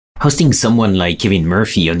Hosting someone like Kevin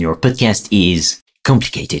Murphy on your podcast is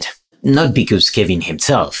complicated. Not because Kevin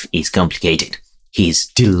himself is complicated. He's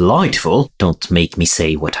delightful, don't make me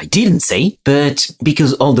say what I didn't say, but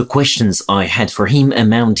because all the questions I had for him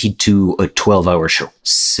amounted to a 12-hour show.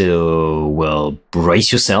 So, well,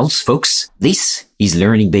 brace yourselves, folks. This is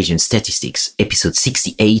Learning Bayesian Statistics, episode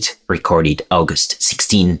 68, recorded August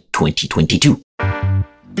 16, 2022.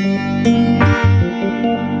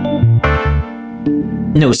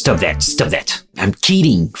 No, stop that. I'm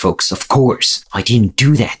kidding, folks, of course. I didn't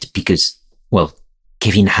do that because, well,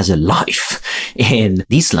 Kevin has a life, and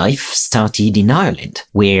this life started in Ireland,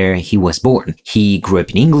 where he was born. He grew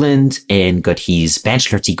up in England and got his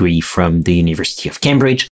bachelor's degree from the University of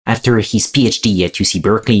Cambridge. After his PhD at UC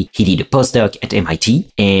Berkeley, he did a postdoc at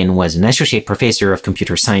MIT and was an associate professor of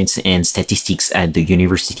computer science and statistics at the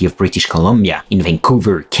University of British Columbia in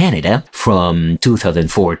Vancouver, Canada, from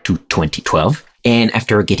 2004 to 2012. And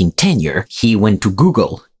after getting tenure, he went to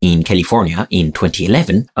Google in California in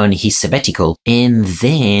 2011 on his sabbatical, and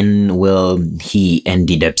then, well, he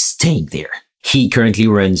ended up staying there. He currently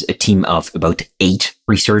runs a team of about 8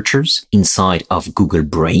 researchers inside of Google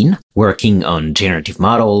Brain, working on generative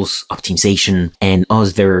models, optimization, and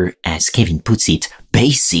other, as Kevin puts it,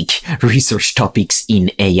 basic research topics in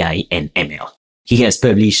AI and ML. He has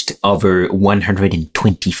published over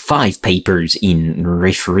 125 papers in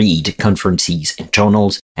refereed conferences and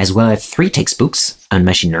journals, as well as 3 textbooks on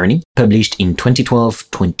machine learning, published in 2012,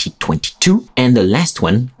 2022, and the last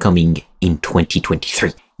one coming in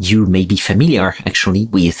 2023. You may be familiar, actually,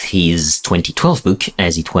 with his 2012 book,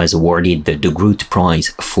 as it was awarded the De Groot Prize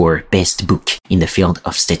for Best Book in the field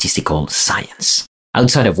of statistical science.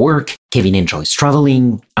 Outside of work, Kevin enjoys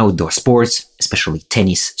traveling, outdoor sports, especially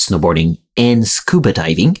tennis, snowboarding, and scuba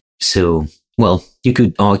diving. So, well, you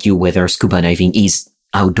could argue whether scuba diving is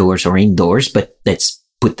outdoors or indoors, but let's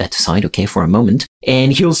put that aside, okay, for a moment.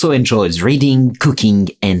 And he also enjoys reading, cooking,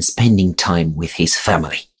 and spending time with his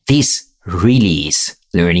family. This really is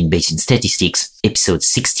Learning Bayesian Statistics, episode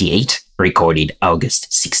 68, recorded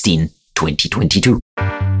August 16, 2022.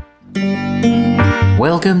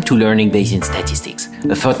 Welcome to Learning Bayesian Statistics,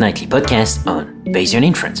 a fortnightly podcast on Bayesian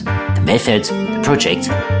inference, the methods, the projects,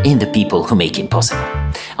 and the people who make it possible.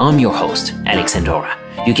 I'm your host, Alex Andorra.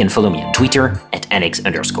 You can follow me on Twitter at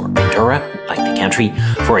Alex_Andorra, like the country.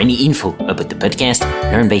 For any info about the podcast,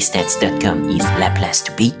 learnbayesstats.com is la place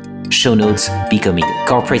to be. Show notes, becoming a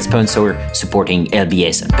corporate sponsor, supporting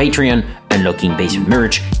LBS on Patreon, unlocking Bayesian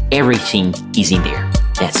merch, everything is in there.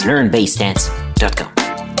 That's learnbayesstats.com.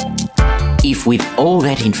 If with all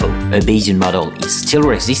that info, a Bayesian model is still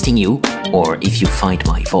resisting you, or if you find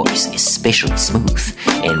my voice especially smooth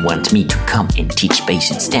and want me to come and teach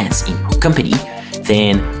Bayesian stats in your company,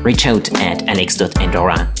 then reach out at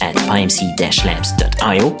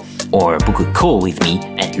alex.andorra@pymc-labs.io or book a call with me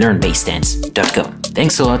at learnbayesstats.com.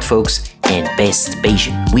 Thanks a lot, folks, and best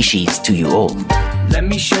Bayesian wishes to you all. Let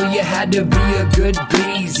me show you how to be a good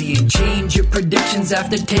Bayesian. Change your predictions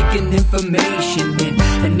after taking information in.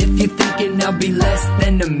 And if you're thinking I'll be less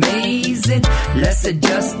than amazing, let's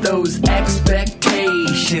adjust those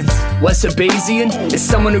expectations. What's a Bayesian? Is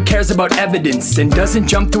someone who cares about evidence and doesn't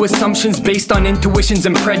jump to assumptions based on intuitions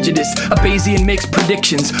and prejudice. A Bayesian makes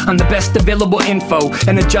predictions on the best available info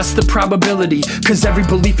and adjusts the probability, cause every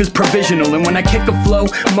belief is provisional. And when I kick a flow,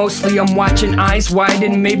 mostly I'm watching eyes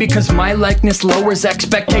widen, maybe cause my likeness lowers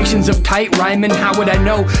expectations of tight rhyming. How would I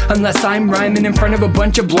know unless I'm rhyming in front of a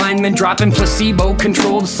bunch of blind men, dropping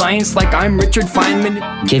placebo-controlled science like I'm Richard Feynman?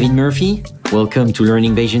 Kevin Murphy, welcome to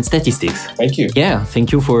Learning Bayesian Statistics. Thank you. Yeah,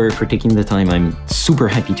 thank you for taking the time. I'm super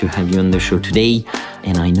happy to have you on the show today.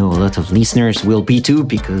 And I know a lot of listeners will be too,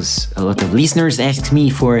 because a lot of listeners asked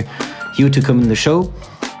me for you to come on the show.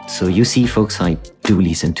 So you see, folks, I do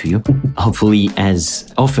listen to you. Hopefully as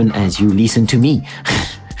often as you listen to me.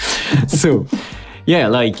 So, yeah,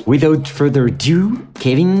 like, without further ado,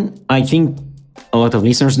 Kevin, I think a lot of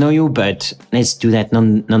listeners know you, but let's do that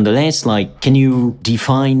nonetheless. Like, can you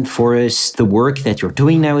define for us the work that you're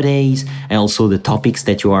doing nowadays and also the topics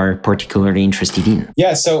that you are particularly interested in?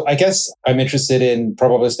 Yeah, so I guess I'm interested in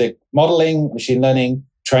probabilistic modeling, machine learning,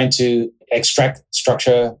 trying to extract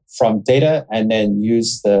structure from data and then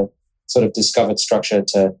use the sort of discovered structure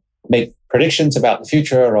to make predictions about the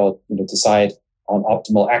future or decide on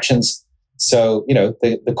optimal actions. So,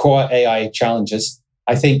 the core AI challenges,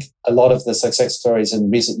 I think a lot of the success stories in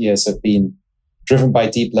recent years have been driven by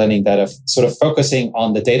deep learning that are sort of focusing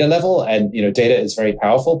on the data level. And, data is very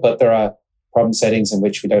powerful, but there are problem settings in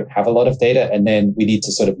which we don't have a lot of data. And then we need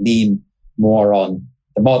to sort of lean more on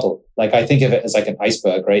the model. Like, I think of it as like an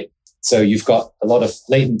iceberg, right? So you've got a lot of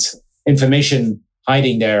latent information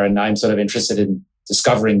hiding there. And I'm sort of interested in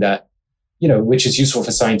discovering that, which is useful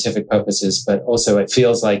for scientific purposes, but also it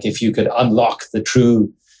feels like if you could unlock the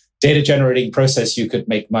true data generating process, you could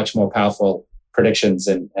make much more powerful predictions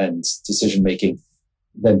and decision making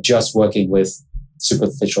than just working with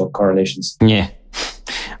superficial correlations. Yeah.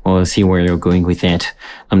 Well, I'll see where you're going with that.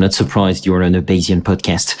 I'm not surprised you're on a Bayesian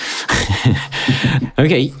podcast.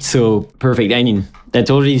 Okay, so perfect. I mean, that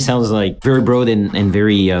already sounds like very broad and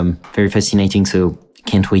very very fascinating. So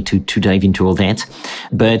can't wait to dive into all that.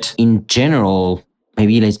 But in general,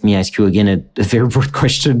 maybe let me ask you again a very broad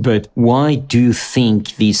question, but why do you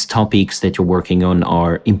think these topics that you're working on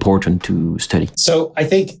are important to study? So I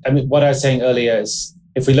think, what I was saying earlier is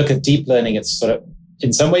if we look at deep learning, it's sort of,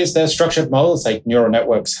 in some ways, they're structured models, like neural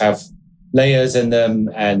networks have layers in them,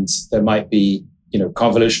 and there might be,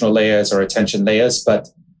 convolutional layers or attention layers. But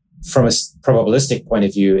from a probabilistic point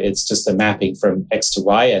of view, it's just a mapping from X to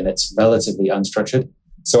Y, and it's relatively unstructured.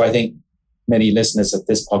 So I think many listeners of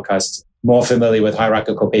this podcast more familiar with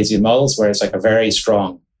hierarchical Bayesian models, where it's like a very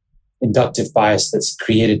strong inductive bias that's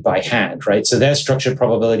created by hand, right? So they're structured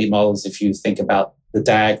probability models. If you think about the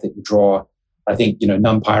DAG that you draw, I think,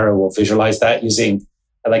 NumPyro will visualize that using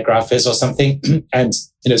like GraphViz or something. And,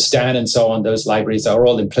 Stan and so on, those libraries are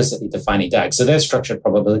all implicitly defining DAG. So they're structured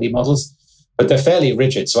probability models, but they're fairly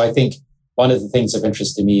rigid. So I think one of the things of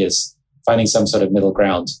interest to me is finding some sort of middle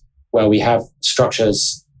ground where we have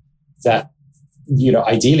structures that,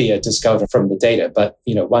 ideally are discovered from the data. But,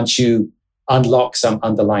 once you unlock some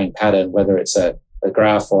underlying pattern, whether it's a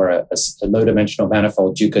graph or a low-dimensional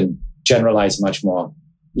manifold, you can generalize much more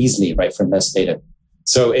easily, right, from this data.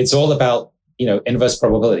 So it's all about, inverse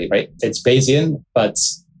probability, right? It's Bayesian, but,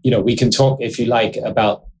 we can talk, if you like,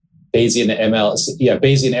 about Bayesian ML. Yeah,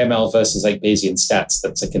 Bayesian ML versus like Bayesian stats.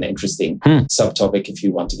 That's like an interesting subtopic if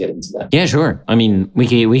you want to get into that. Yeah, sure. I mean, we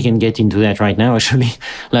can get into that right now, actually.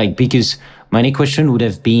 Because my next question would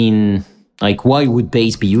have been, why would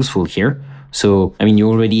Bayes be useful here? So, you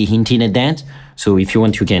already hinted at that. So if you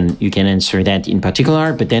want, you can answer that in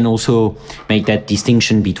particular, but then also make that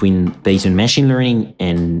distinction between Bayesian machine learning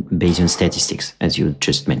and Bayesian statistics, as you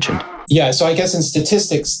just mentioned. Yeah, so I guess in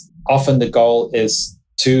statistics, often the goal is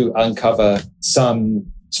to uncover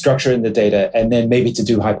some structure in the data and then maybe to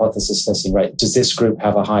do hypothesis testing, right? Does this group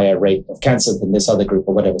have a higher rate of cancer than this other group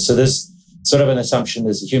or whatever? So there's sort of an assumption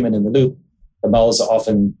there's a human in the loop. The models are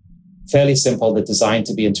often fairly simple. They're designed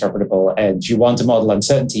to be interpretable, and you want to model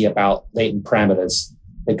uncertainty about latent parameters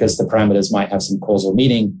because the parameters might have some causal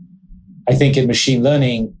meaning. I think in machine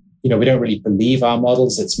learning, we don't really believe our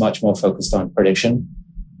models. It's much more focused on prediction.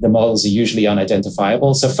 The models are usually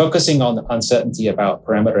unidentifiable. So focusing on uncertainty about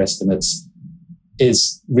parameter estimates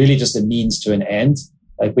is really just a means to an end.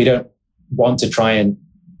 Like, we don't want to try and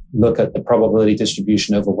look at the probability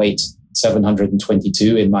distribution over weight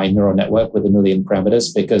 722 in my neural network with 1 million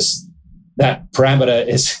parameters, because that parameter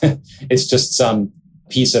is just some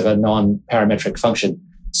piece of a non-parametric function.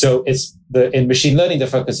 So in machine learning, the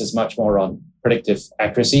focus is much more on predictive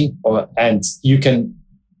accuracy, and you can,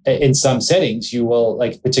 in some settings, you will,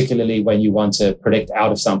 like, particularly when you want to predict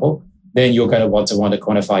out of sample, then you're going to want to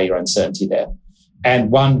quantify your uncertainty there.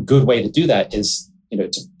 And one good way to do that is,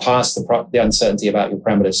 to pass the uncertainty about your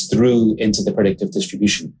parameters through into the predictive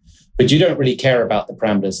distribution. But you don't really care about the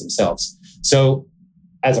parameters themselves. So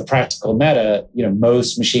as a practical matter,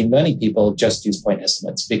 most machine learning people just use point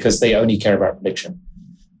estimates because they only care about prediction.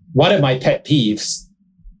 One of my pet peeves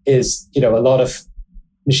is, a lot of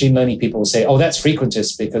machine learning people will say, oh, that's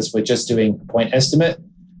frequentist because we're just doing a point estimate.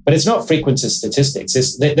 But it's not frequentist statistics.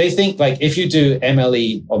 They think, like, if you do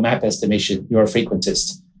MLE or map estimation, you're a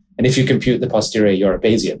frequentist. And if you compute the posterior, you're a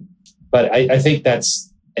Bayesian. But I think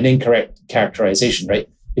that's an incorrect characterization, right?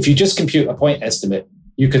 If you just compute a point estimate,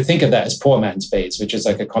 you could think of that as poor man's Bayes, which is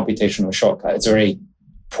like a computational shortcut. It's a very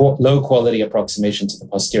low quality approximation to the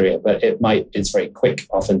posterior, but it's very quick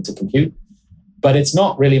often to compute. But it's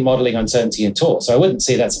not really modeling uncertainty at all. So I wouldn't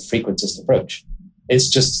say that's a frequentist approach. It's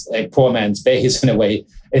just like poor man's Bayes in a way.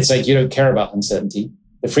 It's like you don't care about uncertainty.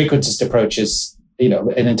 The frequentist approach is,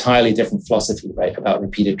 an entirely different philosophy, right, about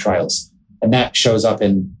repeated trials. And that shows up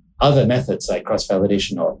in other methods like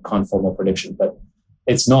cross-validation or conformal prediction, but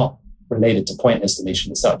it's not related to point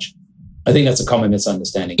estimation as such. I think that's a common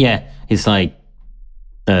misunderstanding. Yeah, it's like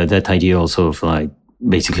that idea also of like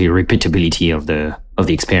basically repeatability of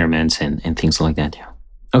the experiments and things like that. Yeah.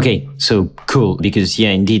 Okay, so cool, because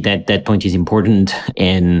indeed that point is important.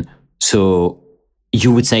 And so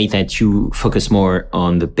you would say that you focus more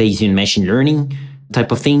on the Bayesian machine learning type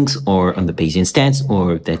of things or on the Bayesian stats,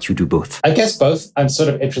 or that you do both? I guess both. I'm sort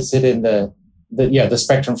of interested in the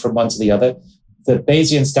spectrum from one to the other. the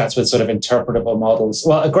Bayesian stats with sort of interpretable models.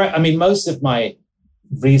 Well, most of my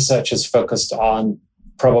research is focused on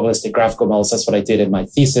probabilistic graphical models. That's what I did in my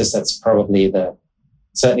thesis. That's probably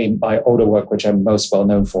certainly my older work, which I'm most well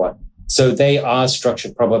known for. So they are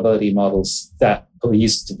structured probability models that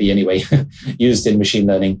used to be anyway, used in machine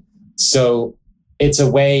learning. So it's a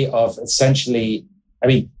way of essentially,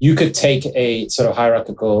 you could take a sort of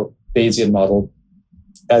hierarchical Bayesian model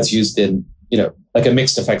as used in, like a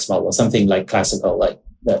mixed effects model or something like classical, like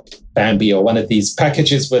that Bambi or one of these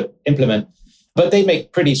packages would implement. But they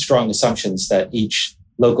make pretty strong assumptions that each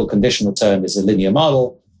local conditional term is a linear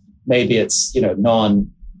model. Maybe it's,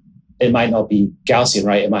 it might not be Gaussian,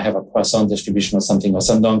 right? It might have a Poisson distribution or something, or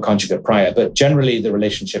some non-conjugate prior. But generally, the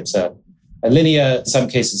relationships are linear. In some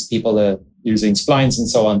cases, people are using splines and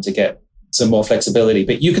so on to get some more flexibility.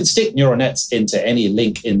 But you can stick neural nets into any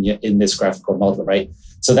link in this graphical model, right?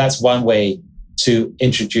 So that's one way to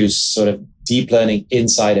introduce sort of deep learning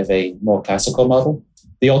inside of a more classical model.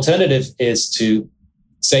 The alternative is to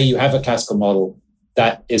say you have a classical model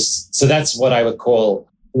so that's what I would call,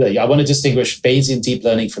 I want to distinguish Bayesian deep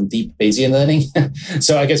learning from deep Bayesian learning.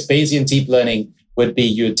 So I guess Bayesian deep learning would be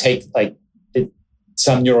you would take like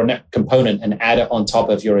some neural net component and add it on top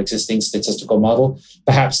of your existing statistical model,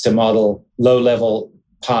 perhaps to model low-level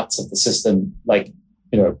parts of the system, like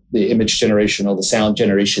the image generation or the sound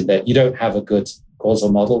generation that you don't have a good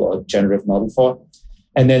causal model or generative model for.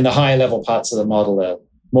 And then the higher level parts of the model are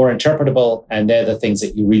more interpretable, and they're the things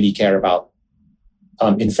that you really care about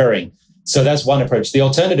inferring. So that's one approach. The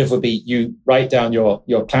alternative would be you write down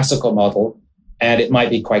your classical model, and it might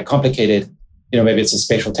be quite complicated. Maybe it's a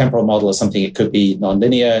spatial temporal model or something. It could be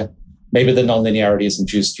nonlinear. Maybe the nonlinearity is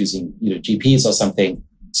induced using GPs or something.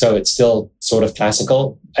 So it's still sort of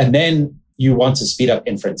classical. And then you want to speed up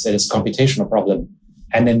inference, and it's a computational problem.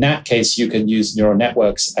 And in that case, you can use neural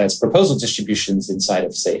networks as proposal distributions inside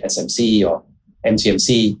of, say, SMC or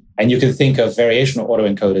MTMC. And you can think of variational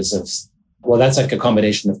autoencoders that's like a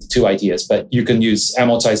combination of the two ideas. But you can use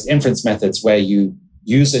amortized inference methods where you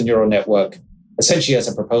use a neural network essentially as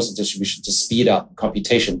a proposal distribution to speed up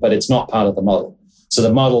computation, but it's not part of the model. So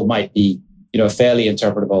the model might be, a fairly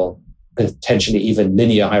interpretable, potentially even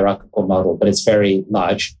linear hierarchical model, but it's very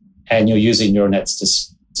large. And you're using neural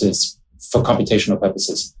nets for computational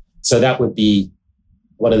purposes. So that would be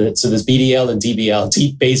so there's BDL and DBL,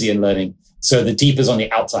 deep Bayesian learning. So the deep is on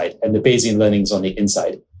the outside and the Bayesian learning is on the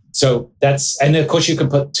inside. So and of course you can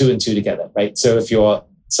put 2 and 2 together, right? So if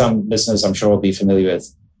some listeners I'm sure will be familiar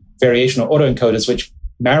with variational autoencoders, which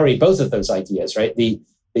marry both of those ideas, right? The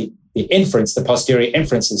inference, the posterior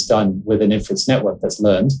inference is done with an inference network that's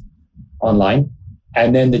learned online.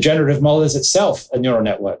 And then the generative model is itself a neural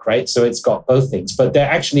network, right? So it's got both things, but they're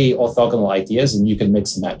actually orthogonal ideas and you can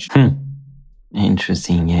mix and match.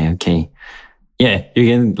 Interesting. Yeah. Okay. Yeah.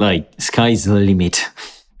 You can sky's the limit.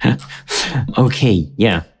 Okay.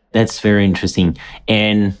 Yeah. That's very interesting.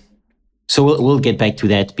 And so we'll get back to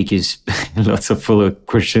that because lots of follow-up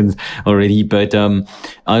questions already. But I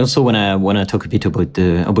also wanna talk a bit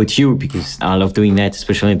about you because I love doing that,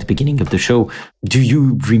 especially at the beginning of the show. Do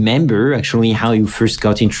you remember actually how you first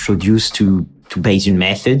got introduced to Bayesian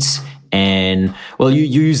methods? And you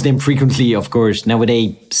use them frequently, of course,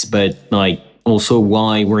 nowadays. But also,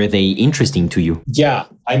 why were they interesting to you? Yeah,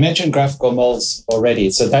 I mentioned graphical models already,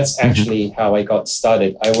 so that's actually how I got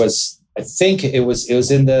started. I think it was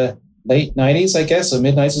in the late 90s, I guess, or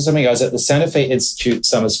mid 90s or something. I was at the Santa Fe Institute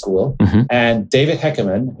summer school, and David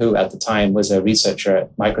Heckerman, who at the time was a researcher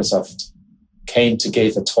at Microsoft, came to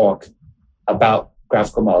give a talk about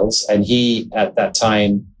graphical models. And he, at that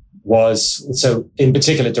time, in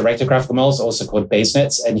particular, directed graphical models, also called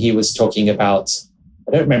BaseNets. And he was talking about,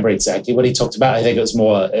 I don't remember exactly what he talked about. I think it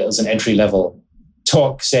was an entry-level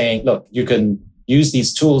talk saying, look, you can use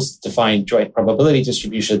these tools to find joint probability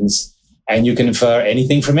distributions, and you can infer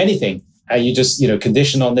anything from anything. And you just,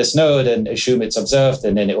 condition on this node and assume it's observed,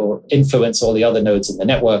 and then it will influence all the other nodes in the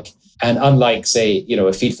network. And unlike, say,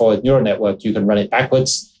 a feed-forward neural network, you can run it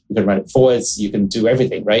backwards, you can run it forwards, you can do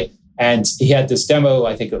everything, right? And he had this demo,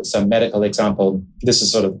 I think it was some medical example. This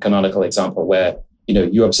is sort of a canonical example where,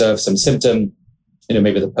 you observe some symptom,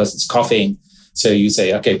 maybe the person's coughing. So you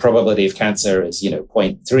say, okay, probability of cancer is,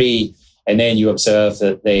 0.3. And then you observe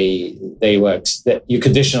that that you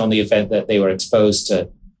condition on the event that they were exposed to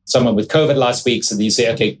someone with COVID last week. So you say,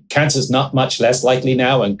 okay, cancer's not much less likely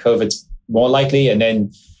now and COVID's more likely. And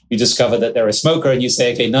then you discover that they're a smoker and you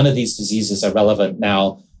say, okay, none of these diseases are relevant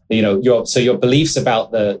now. Your beliefs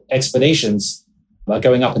about the explanations are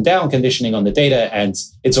going up and down, conditioning on the data. And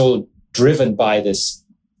it's all driven by this,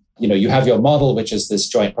 you have your model, which is this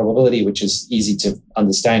joint probability, which is easy to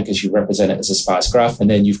understand because you represent it as a sparse graph. And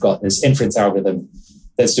then you've got this inference algorithm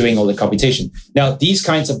that's doing all the computation. Now, these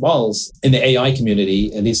kinds of models in the AI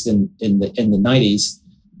community, at least in the 90s,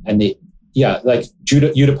 and like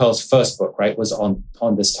Udapal's first book, right, was on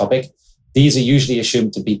this topic. These are usually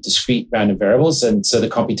assumed to be discrete random variables. And so the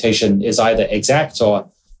computation is either exact or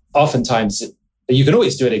oftentimes you can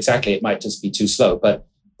always do it exactly. It might just be too slow, but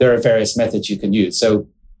there are various methods you can use. So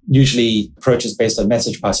usually approaches based on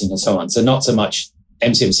message passing and so on. So not so much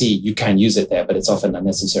MCMC, you can use it there, but it's often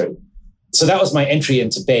unnecessary. So that was my entry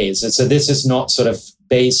into Bayes. And so this is not sort of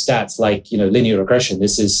Bayes stats like, linear regression.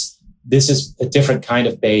 This is a different kind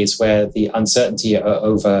of Bayes where the uncertainty are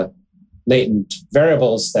over latent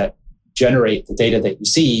variables that generate the data that you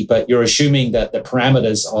see, but you're assuming that the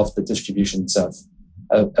parameters of the distributions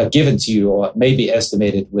are given to you or maybe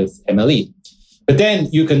estimated with MLE. But then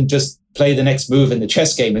you can just play the next move in the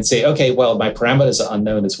chess game and say, okay, well, my parameters are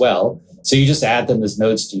unknown as well. So you just add them as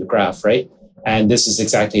nodes to your graph, right? And this is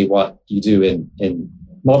exactly what you do in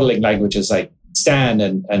modeling languages like Stan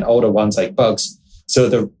and older ones like Bugs. So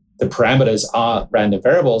the parameters are random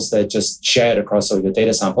variables. They're just shared across all your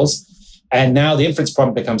data samples. And now the inference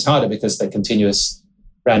problem becomes harder because they're continuous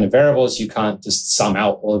random variables. You can't just sum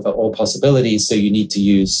out all possibilities. So you need to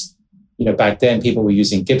use, back then people were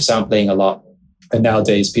using Gibbs sampling a lot. And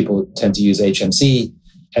nowadays people tend to use HMC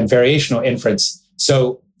and variational inference.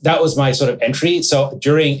 So that was my sort of entry. So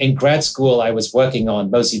in grad school, I was working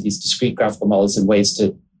on mostly these discrete graphical models and ways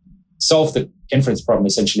to solve the inference problem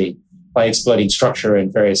essentially by exploiting structure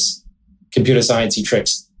and various computer sciencey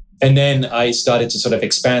tricks. And then I started to sort of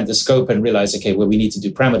expand the scope and realize, okay, well, we need to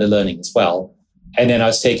do parameter learning as well. And then I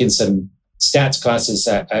was taking some stats classes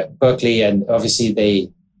at Berkeley, and obviously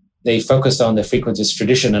they focused on the frequentist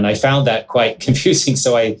tradition, and I found that quite confusing.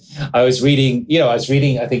 So I was reading,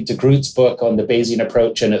 I think de Groot's book on the Bayesian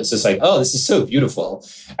approach, and it was just like, oh, this is so beautiful.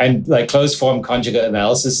 And like closed form conjugate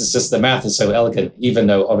analysis is just, the math is so elegant, even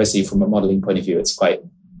though obviously from a modeling point of view, it's quite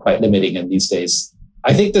limiting. And these days,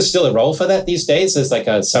 I think there's still a role for that these days as like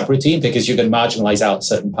a subroutine, because you can marginalize out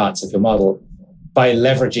certain parts of your model by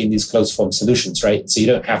leveraging these closed form solutions, right? So you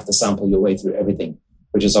don't have to sample your way through everything,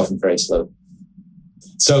 which is often very slow.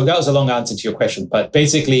 So that was a long answer to your question, but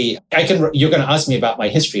basically you're going to ask me about my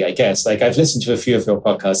history, I guess. Like I've listened to a few of your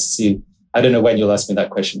podcasts. I don't know when you'll ask me that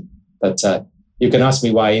question, but you can ask me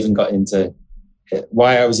why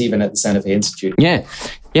I was even at the Santa Fe Institute. Yeah.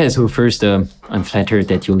 So first, I'm flattered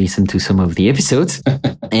that you listen to some of the episodes.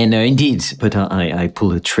 And indeed, but I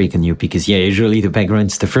pull a trick on you because, usually the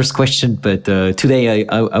background's the first question. But today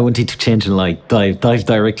I wanted to change and like dive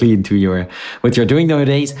directly into what you're doing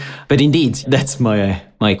nowadays. But indeed, that's my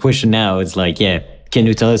question now. It's like, can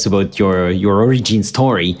you tell us about your origin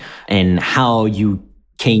story and how you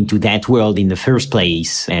came to that world in the first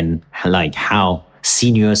place, and like how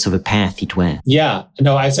sinuous of a path it went? Yeah,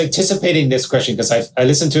 no, I was anticipating this question because I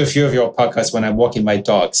listened to a few of your podcasts when I'm walking my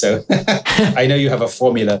dog. So I know you have a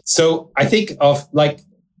formula. So I think of like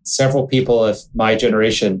several people of my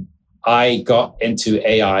generation, I got into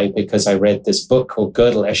AI because I read this book called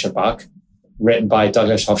Gödel, Escher, Bach, written by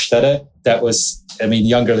Douglas Hofstadter. That was,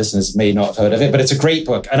 younger listeners may not have heard of it, but it's a great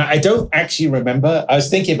book. And I don't actually remember, I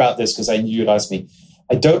was thinking about this because I knew you'd ask me.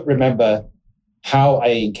 I don't remember how I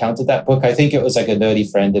encountered that book. I think it was like a nerdy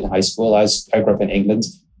friend in high school. I grew up in England.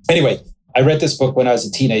 Anyway, I read this book when I was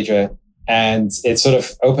a teenager, and it sort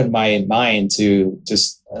of opened my mind to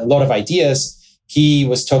just a lot of ideas. He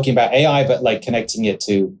was talking about AI, but like connecting it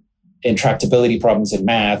to intractability problems in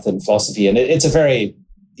math and philosophy. And it's a very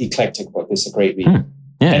eclectic book. It's a great read.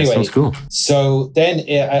 Yeah, anyway, sounds cool. So then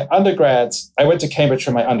undergrad, I went to Cambridge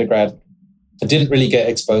for my undergrad. I didn't really get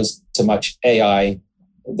exposed to much AI.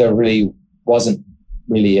 There really wasn't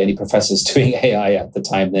really any professors doing AI at the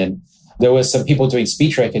time then. There were some people doing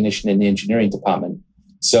speech recognition in the engineering department.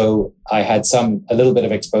 So I had a little bit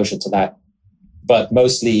of exposure to that. But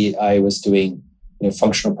mostly I was doing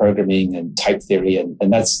functional programming and type theory.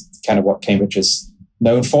 And that's kind of what Cambridge is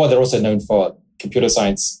known for. They're also known for computer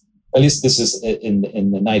science. At least this is in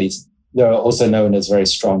the 90s. They're also known as a very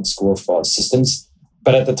strong school for systems.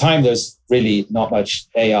 But at the time, there's really not much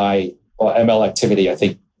AI or ML activity. I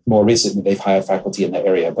think more recently they've hired faculty in that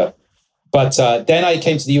area. But then I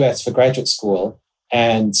came to the US for graduate school,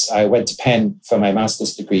 and I went to Penn for my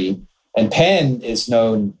master's degree. And Penn was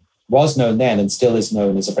known then and still is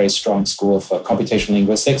known as a very strong school for computational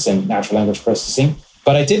linguistics and natural language processing.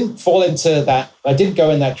 But I didn't fall into that. I didn't go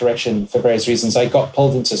in that direction for various reasons. I got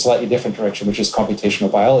pulled into a slightly different direction, which is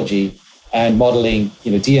computational biology and modeling,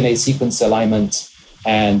 DNA sequence alignment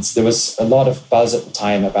And there was a lot of buzz at the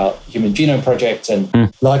time about Human Genome Project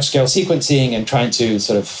and large-scale sequencing and trying to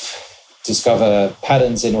sort of discover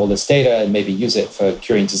patterns in all this data and maybe use it for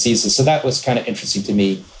curing diseases. So that was kind of interesting to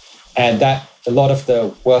me. And that a lot of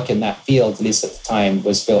the work in that field, at least at the time,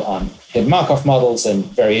 was built on hidden Markov models and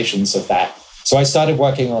variations of that. So I started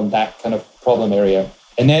working on that kind of problem area.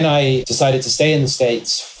 And then I decided to stay in the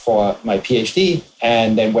States for my PhD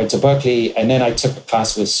and then went to Berkeley. And then I took a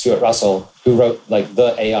class with Stuart Russell, who wrote like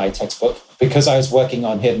the AI textbook, because I was working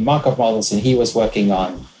on hidden Markov models and he was working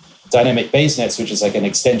on dynamic Bayes nets, which is like an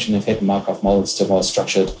extension of hidden Markov models to more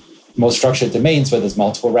structured domains where there's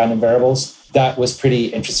multiple random variables. That was pretty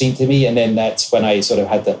interesting to me. And then that's when I sort of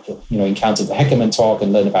had encountered the Heckerman talk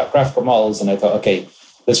and learned about graphical models. And I thought, okay,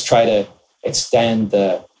 let's try to extend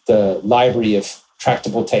the library of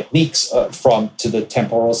tractable techniques to the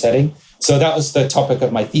temporal setting. So that was the topic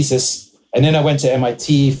of my thesis. And then I went to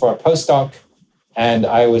MIT for a postdoc. And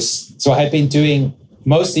I had been doing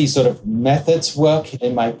mostly sort of methods work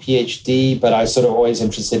in my PhD, but I was sort of always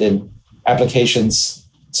interested in applications.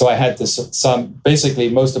 So I had basically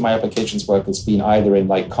most of my applications work has been either in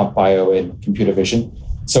like comp bio and computer vision.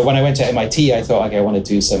 So when I went to MIT, I thought, okay, I want to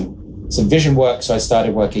do some vision work. So I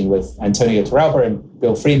started working with Antonio Torralba and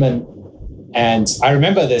Bill Freeman. And I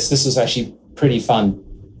remember this was actually a pretty fun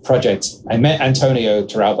project. I met Antonio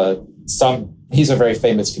Torralba. He's a very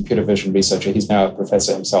famous computer vision researcher. He's now a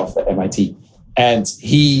professor himself at MIT. And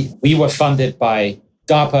we were funded by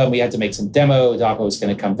DARPA, and we had to make some demo. DARPA was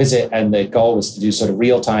going to come visit, and the goal was to do sort of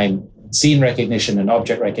real-time scene recognition and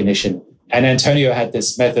object recognition. And Antonio had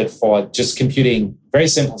this method for just computing very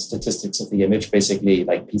simple statistics of the image, basically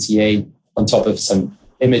like PCA on top of some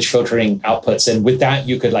image filtering outputs. And with that,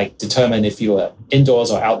 you could like determine if you were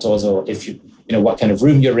indoors or outdoors, or if what kind of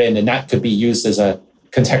room you're in. And that could be used as a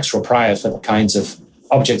contextual prior for the kinds of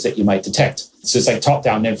objects that you might detect. So it's like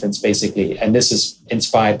top-down inference, basically. And this is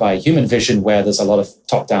inspired by human vision, where there's a lot of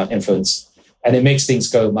top-down influence, and it makes things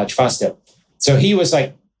go much faster. So he was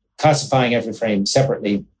like classifying every frame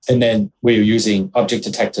separately. And then we were using object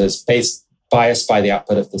detectors biased by the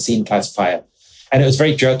output of the scene classifier. And it was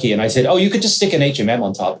very jerky. And I said, you could just stick an HMM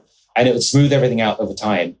on top and it would smooth everything out over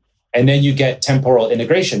time. And then you get temporal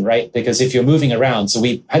integration, right? Because if you're moving around, so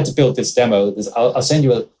we had to build this demo. I'll send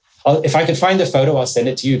you if I could find the photo, I'll send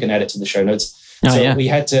it to you. You can add it to the show notes.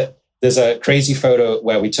 There's a crazy photo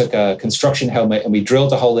where we took a construction helmet and we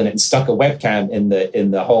drilled a hole in it and stuck a webcam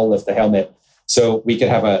in the hole of the helmet, so we could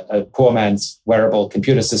have a poor man's wearable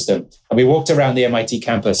computer system. And we walked around the MIT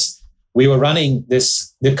campus. We were running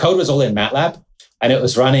this, the code was all in MATLAB, and it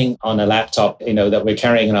was running on a laptop, that we're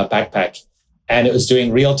carrying in our backpack. And it was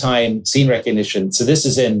doing real-time scene recognition. So this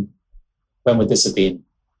is when would this have been?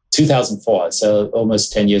 2004, so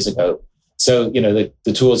almost 10 years ago. So,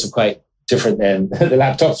 the tools were quite different then. The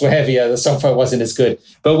laptops were heavier, the software wasn't as good.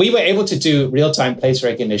 But we were able to do real-time place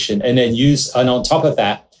recognition and then on top of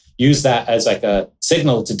that, use that as like a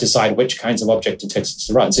signal to decide which kinds of object detectors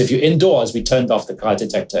to run. So if you're indoors, we turned off the car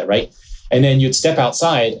detector, right? And then you'd step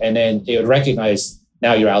outside and then it would recognize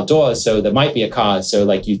now you're outdoors, so there might be a car. So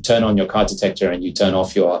like you turn on your car detector and you turn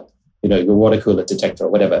off your water cooler detector or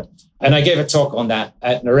whatever. And I gave a talk on that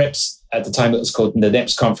at NeurIPS. At the time, it was called the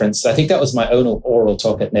NIPS conference. I think that was my own oral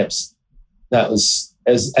talk at NIPS.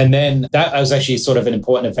 And then that was actually sort of an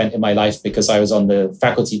important event in my life because I was on the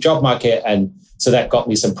faculty job market. And so that got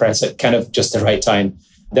me some press at kind of just the right time.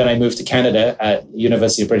 Then I moved to Canada at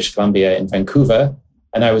University of British Columbia in Vancouver.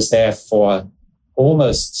 And I was there for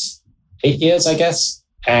almost 8 years, I guess.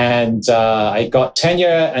 And I got tenure,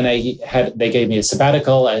 and they gave me a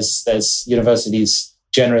sabbatical as universities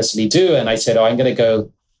generously do. And I said, I'm going to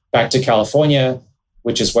go back to California,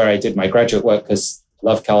 which is where I did my graduate work because I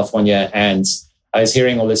love California. And I was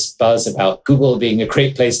hearing all this buzz about Google being a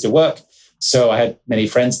great place to work. So I had many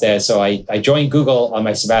friends there. So I joined Google on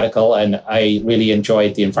my sabbatical, and I really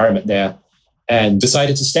enjoyed the environment there and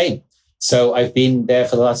decided to stay. So I've been there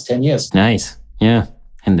for the last 10 years. Nice. Yeah.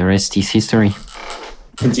 And the rest is history.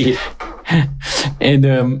 Indeed.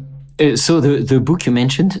 And so the book you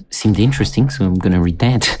mentioned seemed interesting, so I'm going to read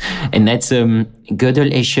that. And that's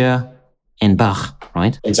Gödel, Escher, and Bach,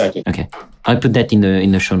 right? Exactly. Okay. I'll put that in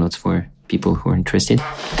the show notes for people who are interested.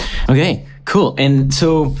 Okay, cool. And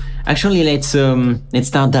so actually let's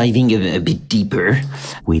start diving a bit deeper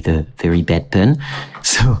with a very bad pun.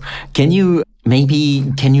 So can you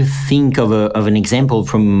think of an example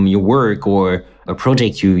from your work or a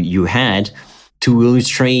project you had to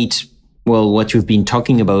illustrate, what you've been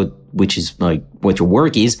talking about, which is like what your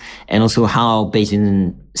work is, and also how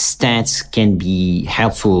Bayesian stats can be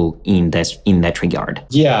helpful in that regard?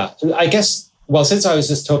 Yeah, I guess, since I was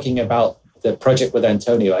just talking about the project with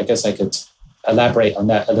Antonio, I guess I could elaborate on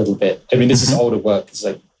that a little bit. I mean, this is older work. It's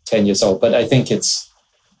like 10 years old, but I think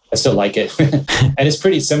I still like it. And it's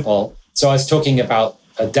pretty simple. So I was talking about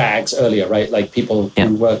DAGs earlier, right? Like people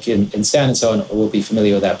who work in Stan and so on will be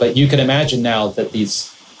familiar with that. But you can imagine now that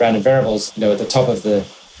these random variables, at the top of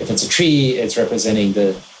if it's a tree, it's representing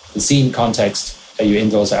the scene context. Are you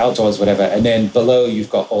indoors or outdoors, whatever. And then below, you've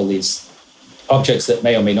got all these objects that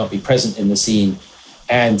may or may not be present in the scene.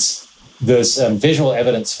 And there's visual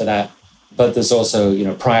evidence for that. But there's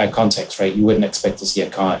also, prior context, right? You wouldn't expect to see a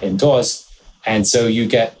car indoors. And so you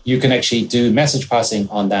can actually do message passing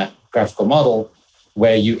on that graphical model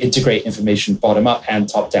where you integrate information bottom up and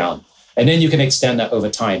top down. And then you can extend that over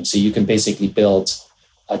time. So you can basically build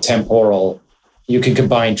a you can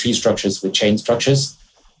combine tree structures with chain structures.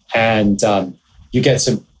 And you get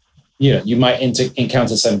some, you might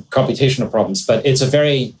encounter some computational problems, but it's a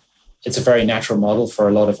very natural model for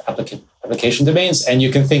a lot of application domains. And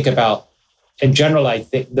you can think about, in general, I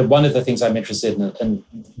think one of the things I'm interested in,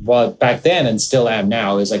 back then and still am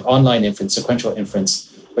now, is like online inference, sequential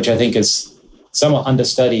inference, which I think is somewhat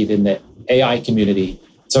understudied in the AI community.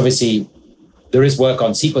 It's obviously, there is work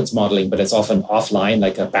on sequence modeling, but it's often offline,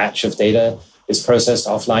 like a batch of data is processed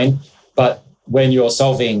offline. But when you're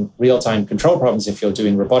solving real-time control problems, if you're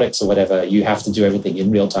doing robotics or whatever, you have to do everything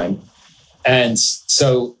in real time. And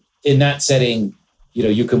so in that setting,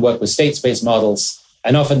 you can work with state space models.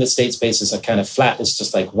 And often the state spaces are kind of flat. It's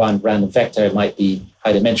just like one random vector. It might be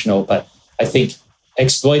high dimensional, but I think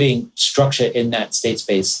exploiting structure in that state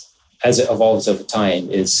space as it evolves over time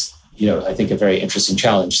is, I think a very interesting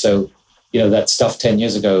challenge. So, that stuff 10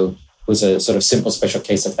 years ago was a sort of simple special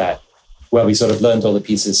case of that, where we sort of learned all the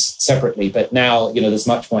pieces separately. But now, there's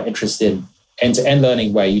much more interest in end-to-end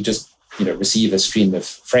learning where you just, receive a stream of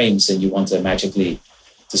frames and you want to magically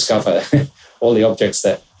discover all the objects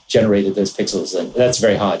that generated those pixels. And that's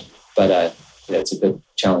very hard, but it's a good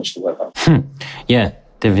challenge to work on. Yeah,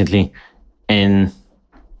 definitely. And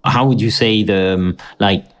how would you say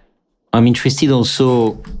I'm interested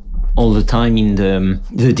also all the time in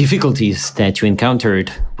the difficulties that you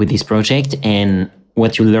encountered with this project and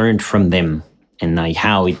what you learned from them, and like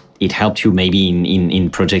how it helped you maybe in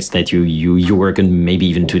projects that you work on maybe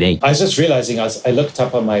even today. I was just realizing, I looked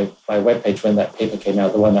up on my webpage when that paper came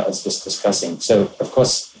out, the one that I was just discussing. So of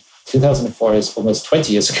course, 2004 is almost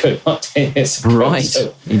 20 years ago, not 10 years ago. Right,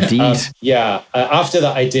 so, indeed. After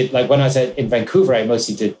that, I did, when I was in Vancouver, I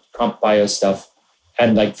mostly did comp bio stuff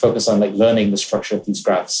and focus on learning the structure of these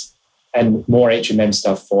graphs and more HMM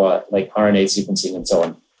stuff for RNA sequencing and so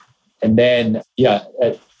on. And then,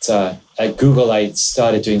 at Google, I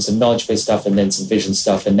started doing some knowledge-based stuff and then some vision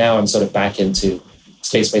stuff. And now I'm sort of back into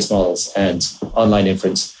state-space models and online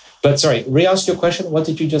inference. But sorry, re-ask your question. What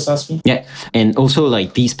did you just ask me? Yeah, and also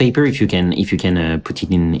this paper, if you can put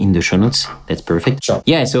it in the show notes, that's perfect. Sure.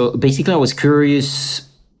 Yeah. So basically, I was curious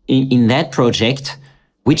in that project,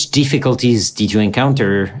 which difficulties did you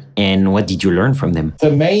encounter, and what did you learn from them?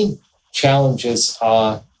 The main challenges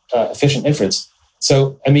are efficient inference.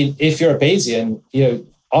 So, I mean, if you're a Bayesian,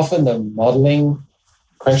 often the modeling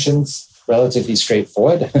questions relatively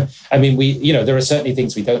straightforward. I mean, there are certainly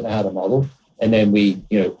things we don't know how to model, and then we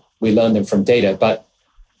learn them from data, but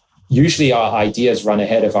usually our ideas run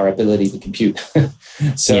ahead of our ability to compute.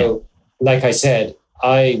 So, like I said,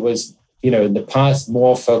 I was, in the past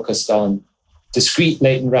more focused on discrete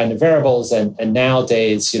latent random variables, and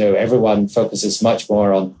nowadays, everyone focuses much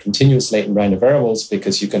more on continuous latent random variables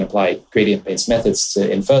because you can apply gradient-based methods to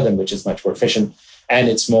infer them, which is much more efficient. And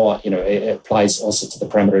it's more, it applies also to the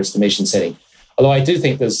parameter estimation setting. Although I do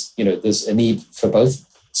think there's a need for both.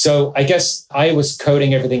 So I guess I was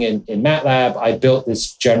coding everything in MATLAB. I built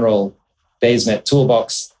this general BayesNet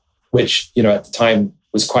toolbox, which, at the time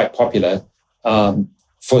was quite popular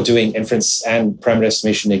for doing inference and parameter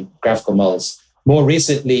estimation in graphical models. More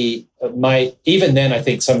recently, even then, I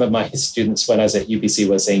think some of my students when I was at UBC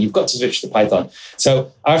were saying, you've got to switch to Python.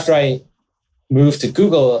 So after I moved to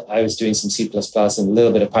Google, I was doing some C++ and a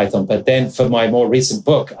little bit of Python. But then for my more recent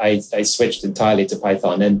book, I switched entirely to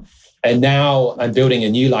Python. And now I'm building a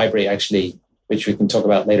new library, actually, which we can talk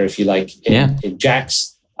about later if you like, in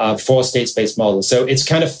JAX for state-space models. So it's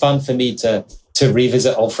kind of fun for me to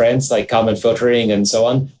revisit old friends like Kalman filtering and so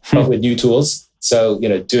on, but with new tools. So,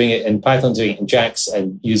 doing it in Python, doing it in JAX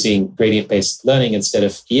and using gradient-based learning instead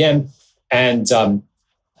of EM. And,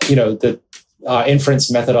 our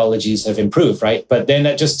inference methodologies have improved, right? But then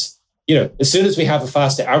that just, as soon as we have a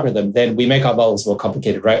faster algorithm, then we make our models more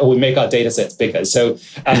complicated, right? Or we make our data sets bigger. So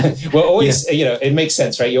we're always, it makes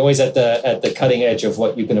sense, right? You're always at the cutting edge of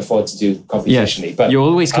what you can afford to do computationally. But you're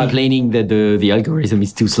always complaining that the algorithm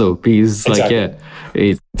is too slow because, exactly.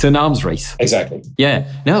 It's an arms race. Exactly. Yeah.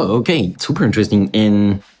 No. Okay. Super interesting.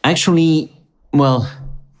 And actually, well.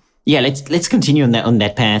 Yeah, let's continue on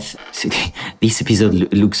that path. So this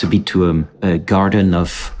episode looks a bit to a garden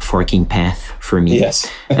of forking path for me. Yes.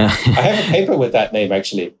 I have a paper with that name,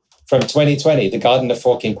 actually, from 2020, The Garden of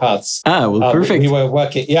Forking Paths. Perfect. We were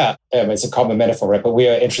working, it's a common metaphor, right? But we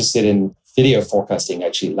are interested in video forecasting,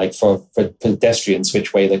 actually, like for pedestrians,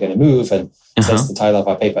 which way they're going to move. And so that's the title of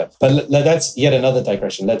our paper. But that's yet another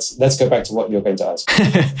digression. Let's go back to what you're going to ask.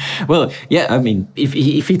 Well, yeah, I mean, if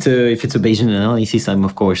it's a Bayesian analysis, I'm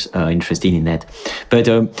of course interested in that. But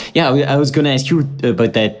I was going to ask you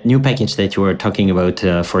about that new package that you were talking about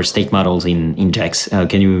for state models in JAX.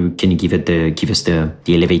 Can you give us the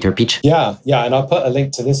elevator pitch? Yeah, and I'll put a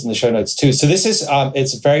link to this in the show notes too. So this is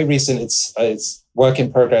it's very recent. It's work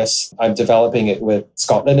in progress. I'm developing it with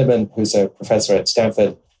Scott Lindeman, who's a professor at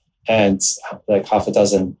Stanford, and like half a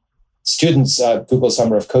dozen students, Google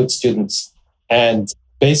Summer of Code students. And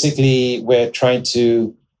basically, we're trying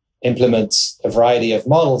to implement a variety of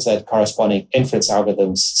models at corresponding inference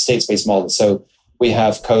algorithms, state space models. So we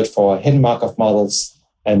have code for hidden Markov models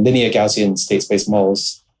and linear Gaussian state space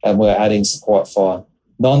models. And we're adding support for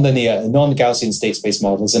non-Gaussian state space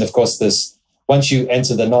models. And of course, once you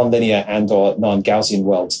enter the nonlinear and or non-Gaussian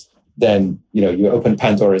world, then you open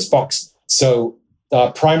Pandora's box. So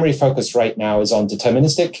our primary focus right now is on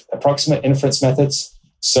deterministic approximate inference methods.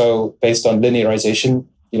 So based on linearization,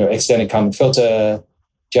 extended common filter,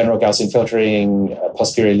 general Gaussian filtering,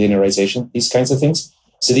 posterior linearization, these kinds of things.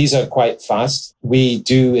 So these are quite fast. We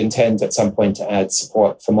do intend at some point to add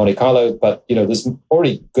support for Monte Carlo, but there's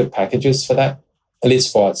already good packages for that, at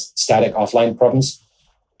least for static offline problems.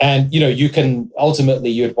 And,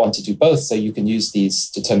 you'd want to do both. So you can use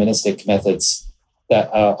these deterministic methods that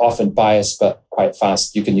are often biased, but quite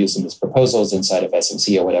fast. You can use them as proposals inside of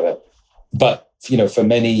SMC or whatever. But, for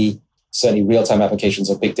many, certainly real-time applications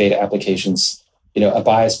or big data applications, a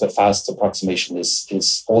biased but fast approximation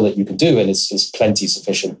is all that you can do, and is plenty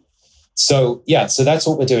sufficient. So, so that's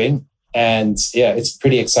what we're doing. And it's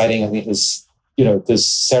pretty exciting. I think there's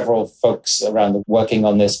several folks around working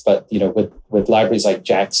on this, but with libraries like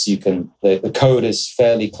JAX, the code is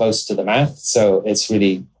fairly close to the math, so it's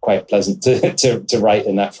really quite pleasant to write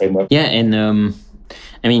in that framework. Yeah, and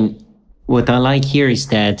I mean, what I like here is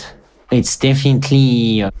that it's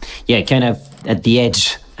definitely kind of at the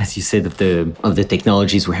edge, as you said, of the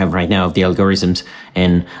technologies we have right now, of the algorithms,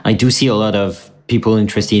 and I do see a lot of people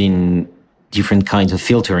interested in different kinds of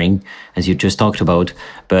filtering, as you just talked about,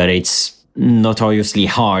 but it's notoriously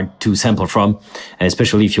hard to sample from,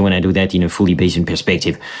 especially if you want to do that in a fully Bayesian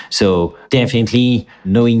perspective. So definitely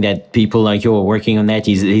knowing that people like you are working on that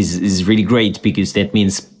is really great, because that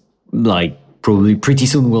means like probably pretty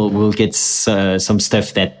soon we'll get some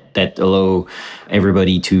stuff that allow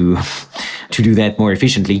everybody to do that more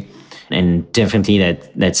efficiently. And definitely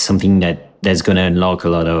that's something that's going to unlock a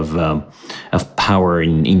lot of power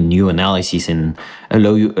in new analysis and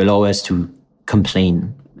allow us to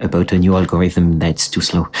complain about a new algorithm that's too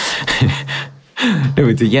slow. I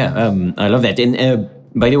love that. And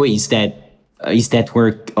by the way, is that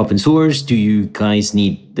work open source? Do you guys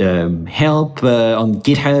need help on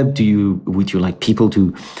GitHub? Would you like people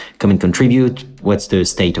to come and contribute? What's the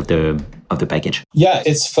state of the package? Yeah,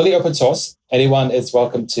 it's fully open source. Anyone is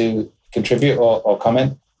welcome to contribute or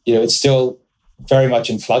comment. It's still very much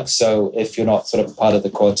in flux. So if you're not sort of part of the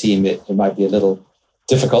core team, it might be a little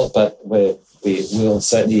difficult, but we will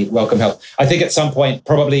certainly welcome help. I think at some point,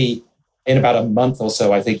 probably in about a month or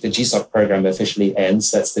so, I think the GSOC program officially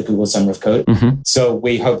ends. That's the Google Summer of Code. Mm-hmm. So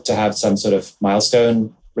we hope to have some sort of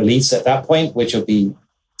milestone release at that point, which will be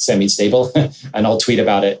semi-stable, and I'll tweet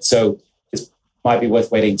about it. So it might be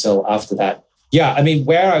worth waiting till after that. Yeah, I mean,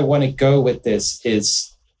 where I want to go with this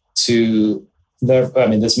is to learn. I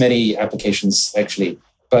mean, there's many applications actually,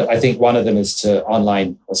 but I think one of them is to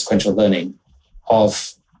online or sequential learning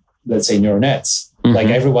of, let's say, neural nets. Mm-hmm. Like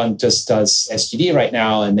everyone just does SGD right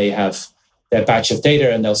now, and they have their batch of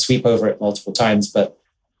data and they'll sweep over it multiple times. But,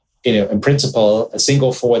 in principle, a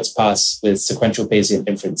single forwards pass with sequential Bayesian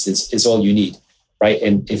inference is all you need, right?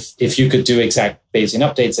 And if you could do exact Bayesian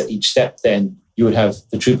updates at each step, then you would have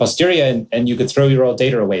the true posterior and you could throw your old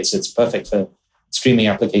data away. So it's perfect for streaming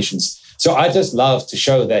applications. So I just love to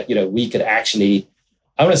show that, we could actually,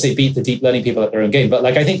 I want to say beat the deep learning people at their own game, but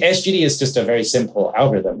I think SGD is just a very simple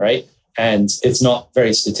algorithm, right? And it's not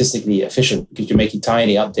very statistically efficient because you're making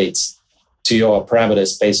tiny updates to your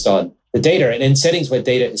parameters based on the data. And in settings where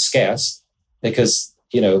data is scarce, because,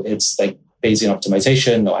 it's like Bayesian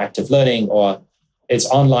optimization or active learning, or it's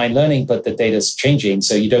online learning, but the data is changing,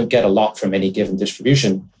 so you don't get a lot from any given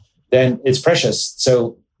distribution, then it's precious.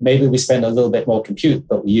 So maybe we spend a little bit more compute,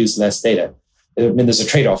 but we use less data. I mean, there's a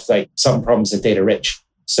trade-off, like some problems are data rich.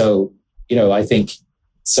 So, I think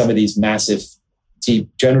some of these massive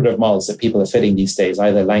deep generative models that people are fitting these days,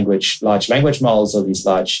 either large language models or these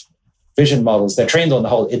large vision models, they're trained on the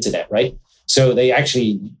whole internet, right? So they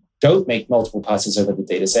actually don't make multiple passes over the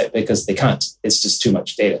data set because they can't. It's just too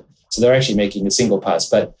much data. So they're actually making a single pass.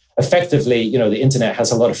 But effectively, the internet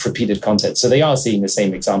has a lot of repeated content. So they are seeing the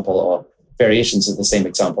same example or variations of the same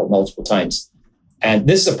example multiple times. And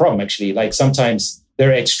this is a problem, actually. Like sometimes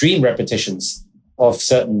there are extreme repetitions of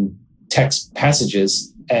certain text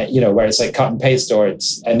passages, where it's like cut and paste,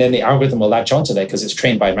 and then the algorithm will latch onto that because it's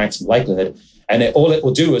trained by maximum likelihood. And all it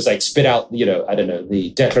will do is like spit out,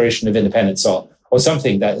 the Declaration of Independence or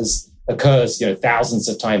something that occurs, thousands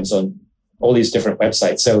of times on all these different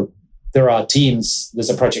websites. So there are teams, there's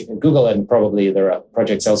a project at Google, and probably there are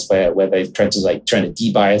projects elsewhere where they're trying to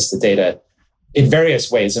de-bias the data in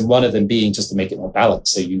various ways. And one of them being just to make it more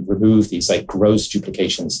balanced. So you remove these like gross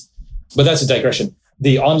duplications. But that's a digression.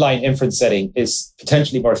 The online inference setting is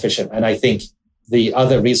potentially more efficient. And I think the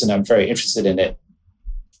other reason I'm very interested in it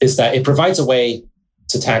is that it provides a way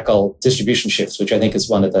to tackle distribution shifts, which I think is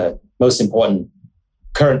one of the most important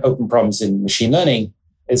current open problems in machine learning,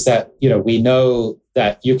 is that, we know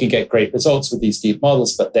that you can get great results with these deep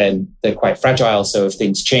models, but then they're quite fragile. So if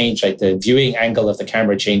things change, like the viewing angle of the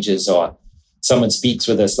camera changes, or someone speaks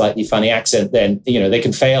with a slightly funny accent, then, they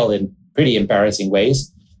can fail in pretty embarrassing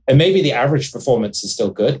ways. And maybe the average performance is still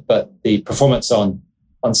good, but the performance on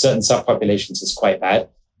certain subpopulations is quite bad.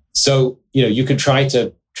 So, you could try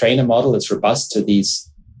to train a model that's robust to these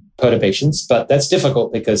perturbations, but that's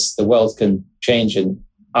difficult because the world can change in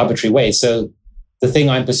arbitrary ways. So the thing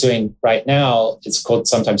I'm pursuing right now, it's called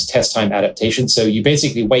sometimes test time adaptation. So you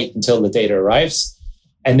basically wait until the data arrives,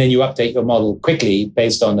 and then you update your model quickly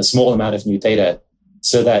based on a small amount of new data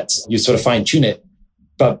so that you sort of fine tune it,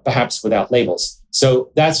 but perhaps without labels.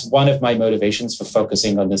 So that's one of my motivations for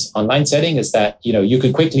focusing on this online setting, is that, you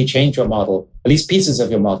can quickly change your model, at least pieces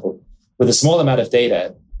of your model, with a small amount of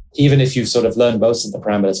data, even if you've sort of learned most of the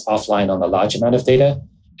parameters offline on a large amount of data,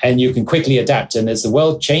 and you can quickly adapt. And as the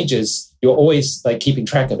world changes, you're always like keeping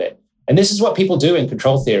track of it. And this is what people do in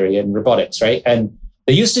control theory and robotics, right? And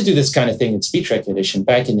they used to do this kind of thing in speech recognition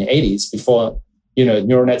back in the 80s before,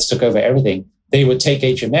 neural nets took over everything. They would take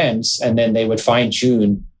HMMs and then they would fine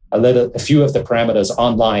tune a few of the parameters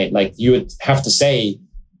online. Like you would have to say,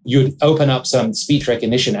 you'd open up some speech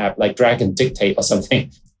recognition app like Dragon Dictate or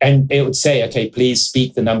something, and it would say, okay, please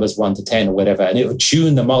speak the numbers 1 to 10 or whatever. And it would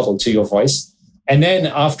tune the model to your voice. And then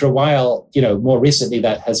after a while, more recently,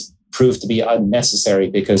 that has proved to be unnecessary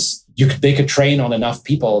because they could train on enough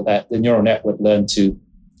people that the neural net would learn to,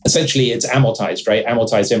 essentially it's amortized, right?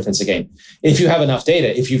 Amortized inference again. If you have enough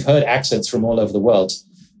data, if you've heard accents from all over the world,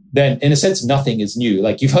 then in a sense, nothing is new.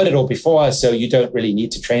 Like you've heard it all before, so you don't really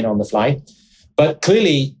need to train on the fly. But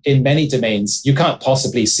clearly, in many domains, you can't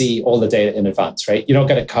possibly see all the data in advance, right? You're not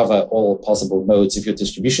going to cover all possible modes of your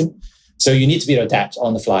distribution. So you need to be able to adapt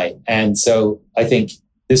on the fly. And so I think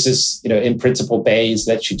this is, in principle, Bayes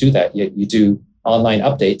lets you do that. You do online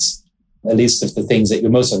updates, at least of the things that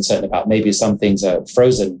you're most uncertain about. Maybe some things are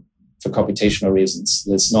frozen for computational reasons.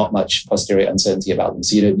 There's not much posterior uncertainty about them,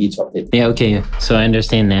 so you don't need to update them. Yeah, okay. So I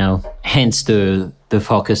understand now. Hence the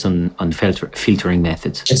focus on filtering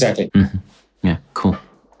methods. Exactly. Mm-hmm. Yeah, cool.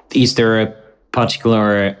 Is there a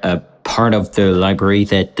particular part of the library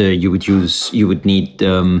that you would need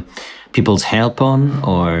people's help on,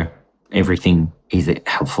 or everything is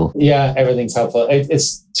helpful? Yeah, everything's helpful.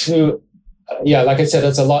 It's too... like I said,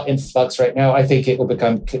 it's a lot in flux right now. I think it will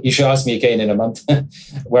become, you should ask me again in a month,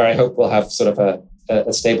 where I hope we'll have sort of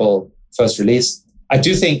a stable first release. I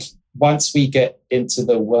do think once we get into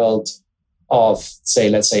the world of,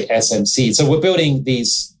 let's say SMC, so we're building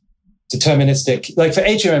these deterministic, like for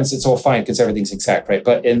HMMs, it's all fine because everything's exact, right?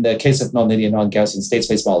 But in the case of nonlinear, non-Gaussian state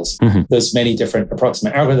space models, there's many different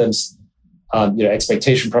approximate algorithms,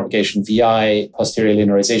 expectation propagation, VI, posterior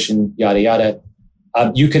linearization, yada, yada.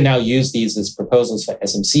 You can now use these as proposals for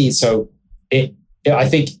SMC. So I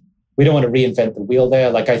think we don't want to reinvent the wheel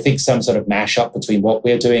there. Like I think some sort of mashup between what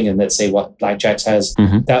we're doing and let's say what Blackjacks has,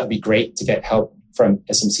 that would be great to get help from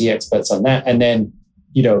SMC experts on that. And then,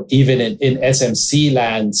 even in SMC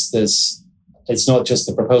lands, it's not just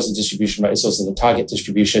the proposal distribution, right? It's also the target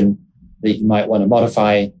distribution that you might want to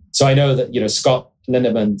modify. So I know that, Scott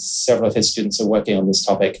Lindemann, several of his students are working on this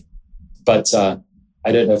topic. but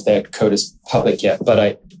I don't know if their code is public yet.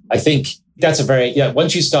 But I think that's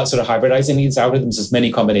once you start sort of hybridizing these algorithms, there's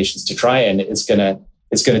many combinations to try, and it's gonna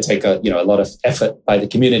take a lot of effort by the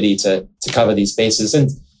community to cover these bases. And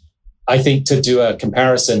I think to do a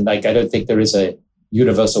comparison, like I don't think there is a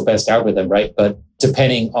universal best algorithm, right? But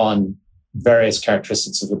depending on various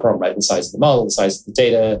characteristics of the problem, right? The size of the model, the size of the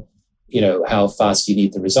data, how fast you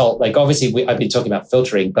need the result. Like obviously I've been talking about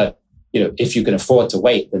filtering, but if you can afford to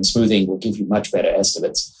wait, then smoothing will give you much better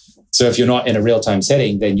estimates. So if you're not in a real-time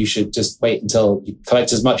setting, then you should just wait until you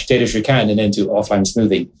collect as much data as you can and then do offline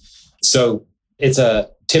smoothing. So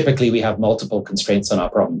typically we have multiple constraints on our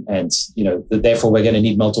problem, and therefore we're going to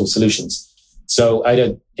need multiple solutions. So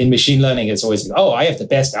in machine learning, it's always like, I have the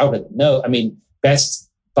best algorithm. No, I mean, best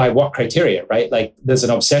by what criteria, right? Like there's an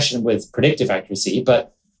obsession with predictive accuracy,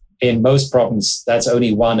 but in most problems, that's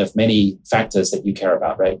only one of many factors that you care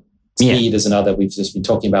about, right? Speed is another we've just been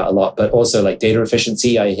talking about a lot, but also like data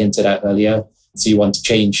efficiency, I hinted at earlier. So you want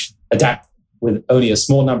to adapt with only a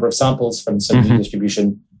small number of samples from some new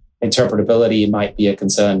distribution. Interpretability might be a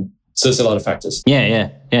concern. So there's a lot of factors.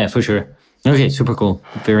 Yeah, for sure. Okay, super cool.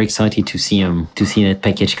 Very excited to see that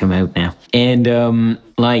package come out now. And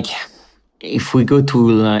if we go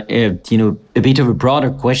to a bit of a broader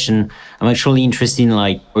question, I'm actually interested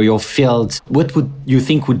in your field. What would you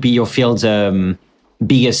think would be your field's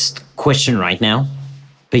biggest question right now?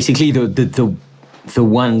 Basically, the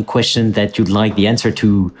one question that you'd like the answer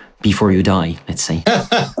to before you die, let's say.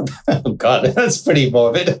 Oh God, that's pretty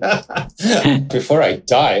morbid. Before I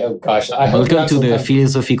die, oh gosh. Welcome to the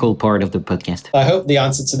philosophical part of the podcast. I hope the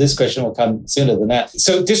answer to this question will come sooner than that.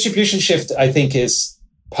 So distribution shift, I think, is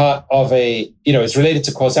part of it's related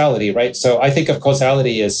to causality, right? So I think of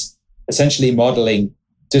causality as essentially modeling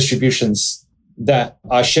distributions that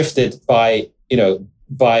are shifted by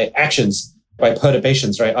actions, by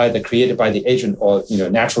perturbations, right? Either created by the agent or,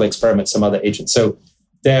 natural experiment, some other agent. So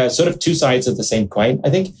they're sort of two sides of the same coin,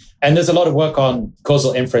 I think. And there's a lot of work on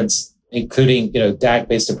causal inference, including,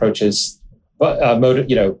 DAG-based approaches, but,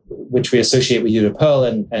 which we associate with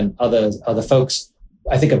UniPerl and other folks.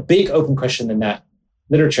 I think a big open question in that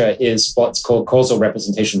literature is what's called causal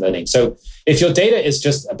representation learning. So if your data is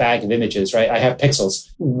just a bag of images, right? I have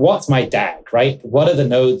pixels. What's my DAG, right? What are the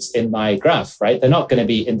nodes in my graph, right? They're not going to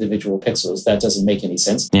be individual pixels. That doesn't make any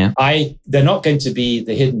sense. Yeah. They're not going to be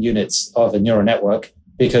the hidden units of a neural network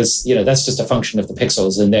because, that's just a function of the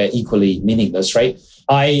pixels and they're equally meaningless, right?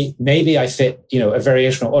 I fit, a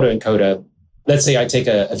variational autoencoder. Let's say I take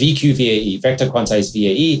a VQ VAE, vector quantized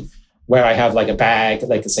VAE, where I have like a bag,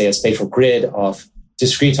 like say a spatial grid of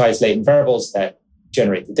discretized latent variables that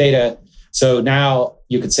generate the data. So now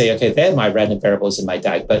you could say, okay, they're my random variables in my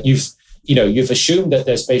DAG, but you've assumed that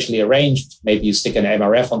they're spatially arranged. Maybe you stick an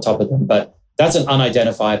MRF on top of them, but that's an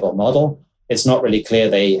unidentifiable model. It's not really clear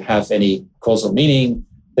they have any causal meaning.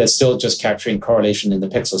 They're still just capturing correlation in the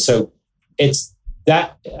pixels. So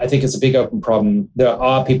I think it's a big open problem. There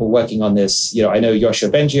are people working on this. I know Yoshua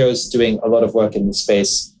Bengio is doing a lot of work in the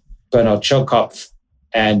space, Bernard Schellkopf,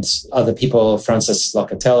 and other people, Francesco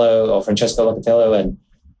Locatello, and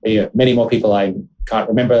many more people I can't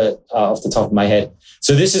remember off the top of my head.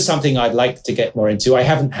 So this is something I'd like to get more into. I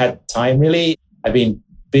haven't had time really. I've been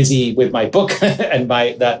busy with my book and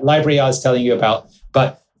that library I was telling you about.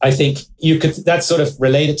 But I think that's sort of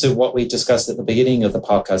related to what we discussed at the beginning of the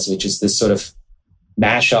podcast, which is this sort of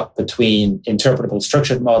mashup between interpretable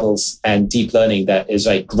structured models and deep learning that is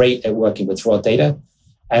great at working with raw data.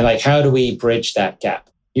 And how do we bridge that gap?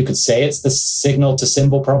 You could say it's the signal to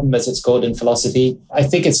symbol problem, as it's called in philosophy. I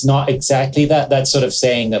think it's not exactly that. That's sort of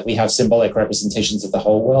saying that we have symbolic representations of the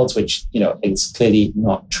whole world, which, is clearly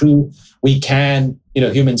not true. We can,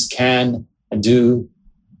 humans can and do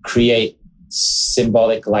create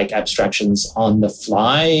symbolic abstractions on the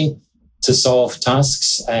fly to solve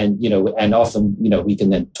tasks. And, and often, we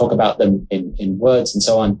can then talk about them in words and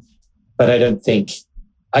so on. But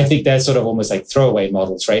I think they're sort of almost throwaway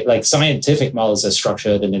models, right? Scientific models are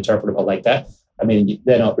structured and interpretable like that. I mean,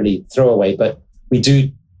 they're not really throwaway, but we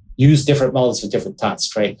do use different models for different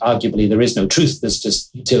tasks, right? Arguably, there is no truth. There's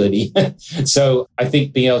just utility. So I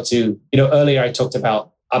think being able to, earlier I talked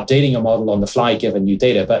about updating a model on the fly given new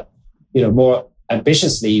data, but, more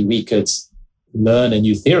ambitiously, we could learn a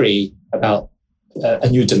new theory about a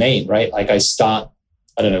new domain, right? I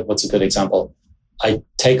don't know, what's a good example? I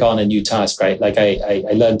take on a new task, right? I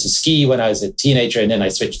learned to ski when I was a teenager and then I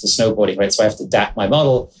switched to snowboarding, right? So I have to adapt my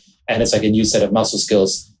model and it's a new set of muscle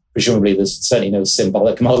skills. Presumably there's certainly no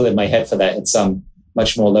symbolic model in my head for that. It's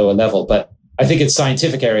much more lower level. But I think in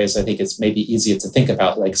scientific areas, I think it's maybe easier to think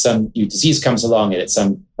about some new disease comes along and it's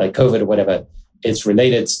some COVID or whatever. it's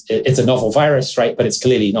related. It's a novel virus, right? But it's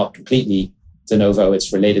clearly not completely de novo.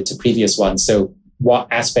 It's related to previous ones. So what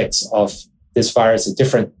aspects of this virus are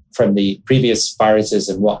different from the previous viruses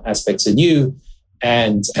and what aspects are new?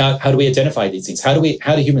 And how do we identify these things? How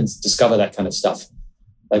do humans discover that kind of stuff?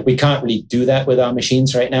 Like, we can't really do that with our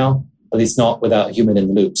machines right now, at least not without a human in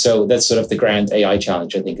the loop. So that's sort of the grand AI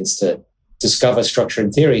challenge, I think, is to discover structure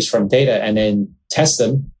and theories from data and then test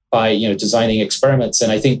them by, designing experiments.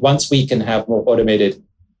 And I think once we can have more automated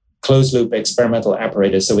closed loop experimental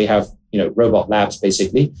apparatus, so we have, robot labs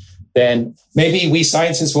basically, then maybe we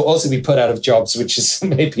scientists will also be put out of jobs, which is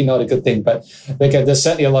maybe not a good thing. But there's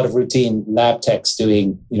certainly a lot of routine lab techs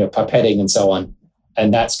doing, pipetting and so on.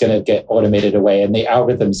 And that's going to get automated away. And the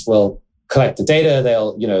algorithms will collect the data.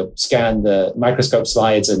 They'll, scan the microscope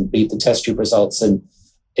slides and read the test tube results. And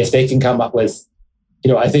if they can come up with,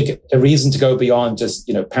 I think a reason to go beyond just,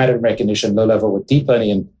 pattern recognition, low level with deep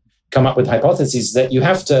learning and come up with hypotheses, that you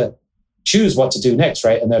have to choose what to do next,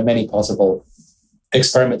 right? And there are many possible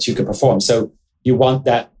experiments you can perform. So you want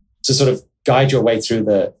that to sort of guide your way through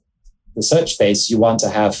the search space. You want to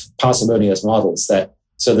have parsimonious models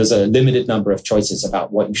so there's a limited number of choices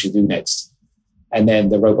about what you should do next. And then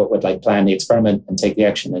the robot would plan the experiment and take the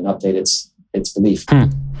action and update its belief.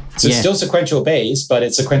 So it's still sequential Bayes, but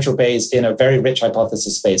it's sequential Bayes in a very rich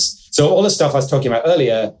hypothesis space. So all the stuff I was talking about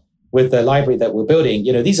earlier with the library that we're building,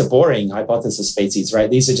 these are boring hypothesis spaces,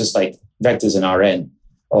 right? These are just like vectors in Rn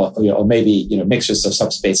or maybe, mixtures of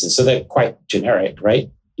subspaces. So they're quite generic,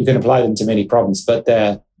 right? You can apply them to many problems, but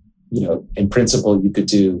they're, in principle, you could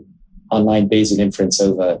do online Bayesian inference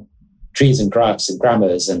over trees and graphs and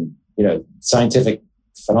grammars and, scientific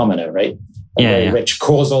phenomena, right? Rich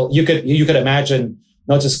causal. You could imagine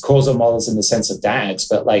not just causal models in the sense of DAGs,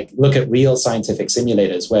 but look at real scientific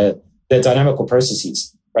simulators where they're dynamical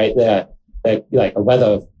processes, right? They're like a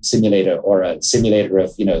weather simulator or a simulator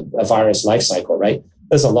of, a virus life cycle, right?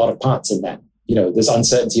 There's a lot of parts in that. There's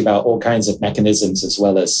uncertainty about all kinds of mechanisms as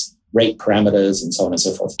well as rate parameters and so on and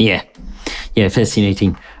so forth. Yeah,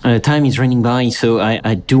 fascinating. Time is running by, so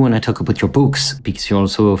I do want to talk about your books, because you're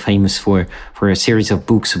also famous for a series of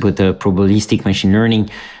books about the probabilistic machine learning.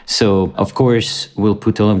 So, of course, we'll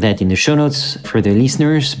put all of that in the show notes for the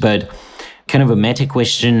listeners, but kind of a meta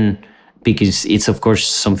question, because it's, of course,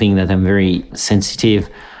 something that I'm very sensitive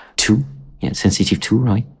to. Yeah, sensitive to,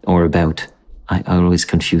 right? Or about. I always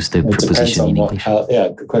confuse the preposition in English.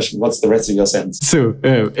 Good question. What's the rest of your sentence? So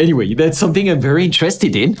anyway, that's something I'm very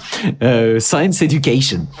interested in. Science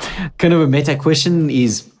education. Kind of a meta question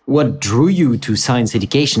is, what drew you to science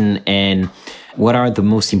education, and what are the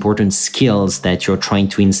most important skills that you're trying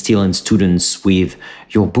to instill in students with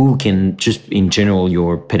your book and just in general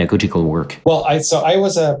your pedagogical work? Well, I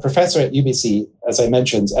was a professor at UBC, as I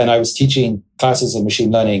mentioned, and I was teaching classes in machine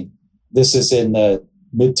learning. This is in the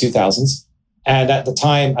mid-2000s. And at the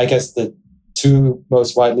time, I guess the two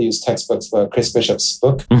most widely used textbooks were Chris Bishop's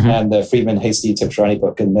book and the Friedman Hastie Tibshirani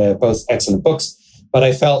book, and they're both excellent books. But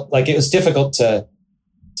I felt like it was difficult to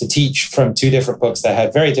teach from two different books that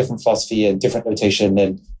had very different philosophy and different notation.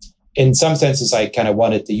 And in some senses, I kind of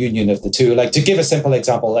wanted the union of the two. Like, to give a simple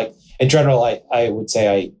example, in general, I would say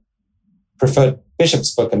I preferred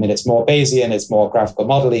Bishop's book. I mean, it's more Bayesian, it's more graphical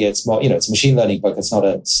modelly, it's more, it's a machine learning book, it's not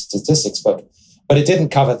a statistics book. But it didn't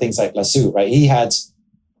cover things like Lasso, right? He had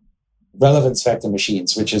relevance vector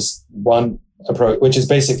machines, which is one approach, which is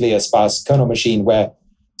basically a sparse kernel machine where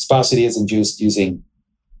sparsity is induced using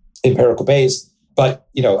empirical Bayes. But,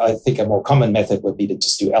 I think a more common method would be to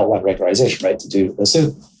just do L1 regularization, right? To do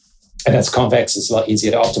Lasso. And that's convex. It's a lot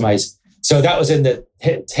easier to optimize. So that was in the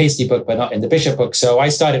Hastie book, but not in the Bishop book. So I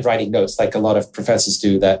started writing notes like a lot of professors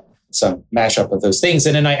do, that some mashup of those things.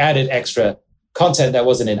 And then I added extra content that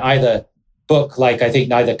wasn't in either book, like I think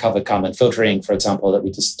neither covered Kalman filtering, for example, that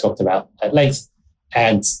we just talked about at length,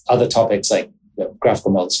 and other topics like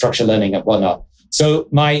graphical model structure learning and whatnot. So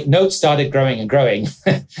my notes started growing and growing.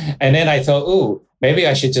 And then I thought, maybe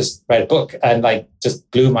I should just write a book and just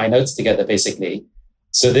glue my notes together, basically.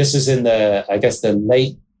 So this is in the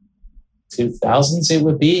late 2000s it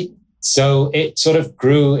would be. So it sort of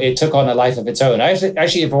grew, it took on a life of its own. I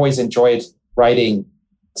actually have always enjoyed writing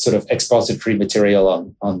sort of expository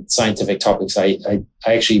material on scientific topics. I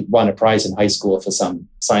actually won a prize in high school for some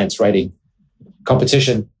science writing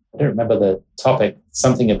competition. I don't remember the topic,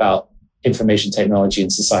 something about information technology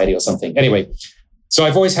and society or something. Anyway, so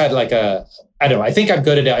I've always had I think I'm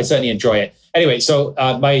good at it. I certainly enjoy it. Anyway, so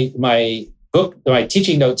my book, my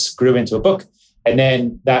teaching notes grew into a book. And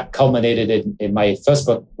then that culminated in my first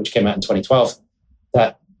book, which came out in 2012,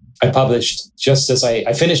 that I published just as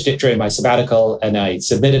I finished it during my sabbatical, and I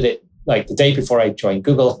submitted it like the day before I joined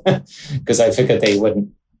Google, because I figured they wouldn't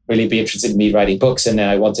really be interested in me writing books. And then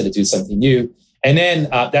I wanted to do something new. And then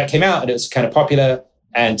that came out and it was kind of popular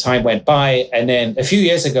and time went by. And then a few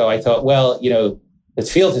years ago, I thought, well, the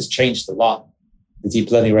field has changed a lot. The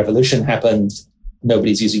deep learning revolution happened.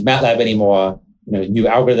 Nobody's using MATLAB anymore. New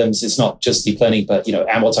algorithms. It's not just deep learning, but,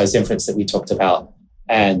 amortized inference that we talked about.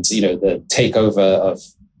 And, the takeover of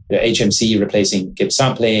HMC replacing Gibbs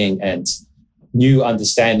sampling and new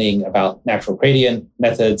understanding about natural gradient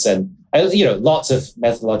methods and, lots of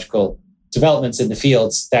methodological developments in the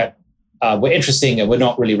fields that were interesting and were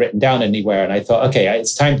not really written down anywhere. And I thought, okay,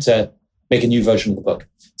 it's time to make a new version of the book.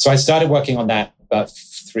 So I started working on that about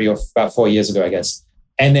 4 years ago, I guess.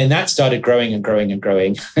 And then that started growing and growing and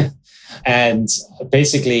growing. And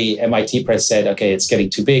basically MIT Press said, okay, it's getting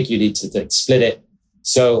too big. You need to split it.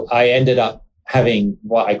 So I ended up having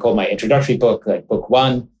what I call my introductory book, like book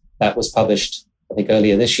 1, that was published, I think,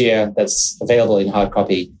 earlier this year. That's available in hard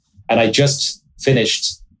copy. And I just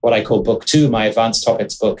finished what I call book 2, my advanced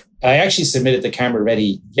topics book. I actually submitted the camera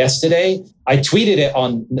ready yesterday. I tweeted it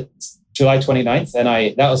on July 29th, and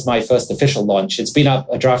that was my first official launch. It's been up,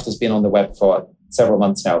 a draft has been on the web for several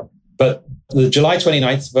months now. But the July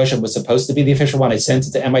 29th version was supposed to be the official one. I sent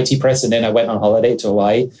it to MIT Press, and then I went on holiday to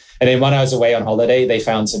Hawaii. And then when I was away on holiday, they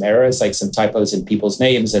found some errors, like some typos in people's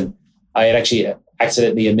names. And I had actually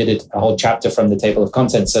accidentally omitted a whole chapter from the table of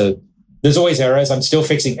contents. So there's always errors. I'm still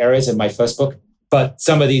fixing errors in my first book. But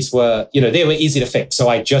some of these were, they were easy to fix. So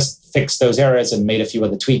I just fixed those errors and made a few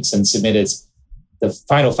other tweaks and submitted the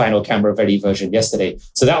final camera ready version yesterday.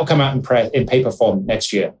 So that will come out in paper form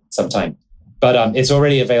next year sometime. But it's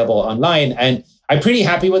already available online. And I'm pretty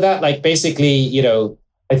happy with that. Like basically,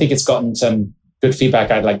 I think it's gotten some good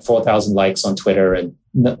feedback. I had like 4,000 likes on Twitter and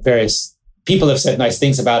various people have said nice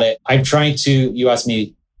things about it. I'm trying to, you asked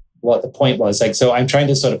me what the point was. So I'm trying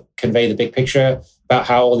to sort of convey the big picture about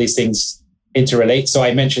how all these things interrelate. So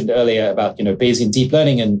I mentioned earlier about, Bayesian deep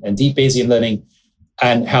learning and deep Bayesian learning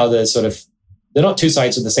and how they're not two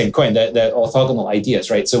sides of the same coin. They're orthogonal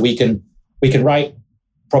ideas, right? So we can write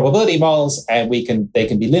probability models and they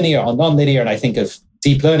can be linear or nonlinear. And I think of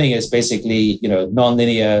deep learning as basically,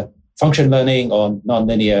 nonlinear function learning or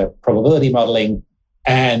nonlinear probability modeling.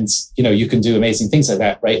 And, you can do amazing things like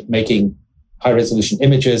that, right? Making high resolution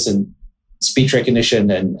images and speech recognition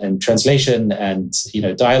and translation and,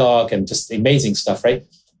 dialogue and just amazing stuff, right?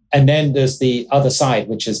 And then there's the other side,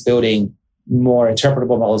 which is building more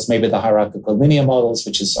interpretable models, maybe the hierarchical linear models,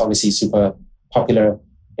 which is obviously super popular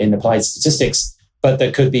in applied statistics. But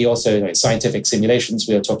there could be also scientific simulations.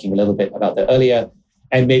 We were talking a little bit about that earlier.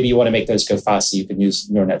 And maybe you want to make those go fast so you can use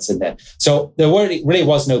neural nets in there. So there really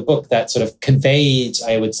was no book that sort of conveyed,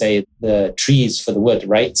 I would say, the trees for the wood,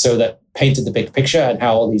 right? So that painted the big picture and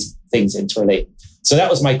how all these things interrelate. So that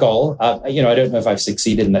was my goal. I don't know if I've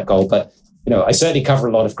succeeded in that goal, but I certainly cover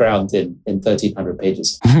a lot of ground in 1,300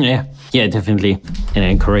 pages. Yeah, definitely. And I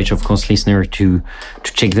encourage, of course, listeners to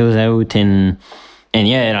check those out. And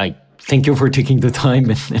thank you for taking the time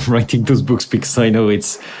and writing those books, because I know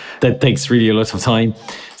that takes really a lot of time.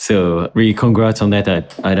 So really congrats on that.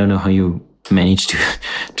 I don't know how you managed to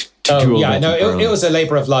do all that. It was a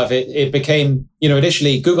labor of love. It became,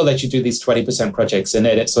 initially Google let you do these 20% projects and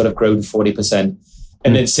then it sort of grew to 40%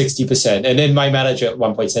 and then 60%. And then my manager at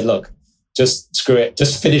one point said, look, just screw it.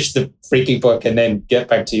 Just finish the freaking book and then get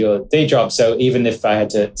back to your day job. So even if I had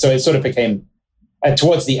to, so it sort of became, and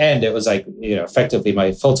towards the end, it was like, effectively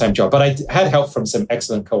my full-time job. But I had help from some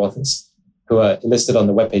excellent co-authors who are listed on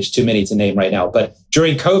the webpage, too many to name right now. But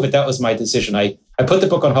during COVID, that was my decision. I put the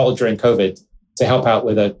book on hold during COVID to help out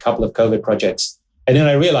with a couple of COVID projects. And then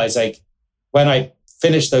I realized, when I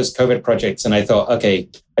finished those COVID projects and I thought, okay,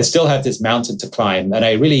 I still have this mountain to climb and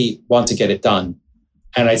I really want to get it done.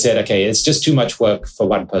 And I said, okay, it's just too much work for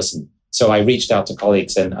one person. So I reached out to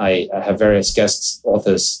colleagues and I have various guest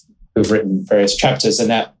authors who've written various chapters, and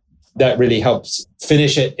that really helps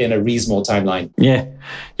finish it in a reasonable timeline. Yeah.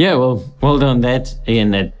 Well done.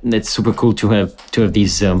 That's super cool to have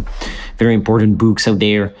these very important books out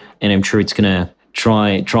there, and I'm sure it's gonna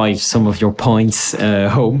drive some of your points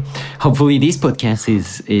home. Hopefully, this podcast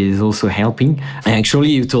is also helping. And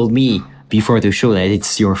actually, you told me before the show that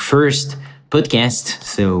it's your first podcast,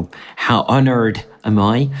 so how honored am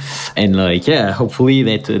I? And hopefully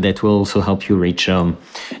that will also help you reach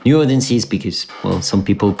new audiences, because some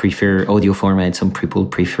people prefer audio format, some people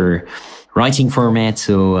prefer writing format.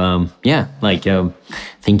 So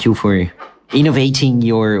thank you for innovating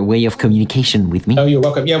your way of communication with me. Oh, you're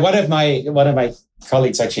welcome. Yeah, one of my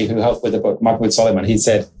colleagues actually who helped with the book, Mahmoud Solomon, he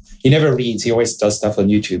said he never reads, he always does stuff on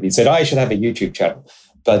YouTube. He said I should have a YouTube channel,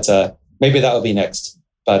 but maybe that will be next.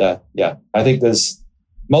 But yeah, I think there's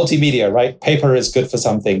multimedia, right? Paper is good for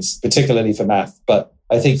some things, particularly for math. But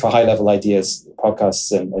I think for high-level ideas,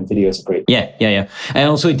 podcasts and videos are great. Yeah. And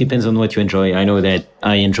also it depends on what you enjoy. I know that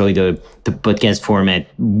I enjoy the podcast format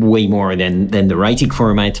way more than the writing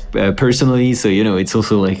format personally. So, it's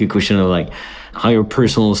also like a question of like how your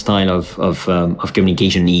personal style of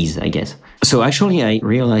communication is, I guess. So actually, I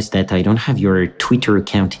realized that I don't have your Twitter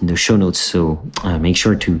account in the show notes. So make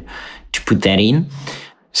sure to put that in.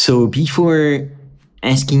 So before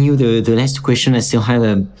asking you the last question, I still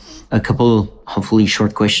have a couple, hopefully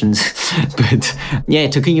short questions. But yeah,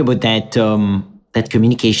 talking about that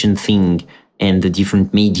communication thing and the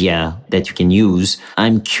different media that you can use,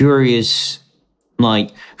 I'm curious,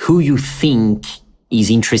 like, who you think is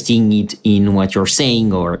interested in what you're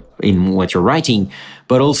saying or in what you're writing,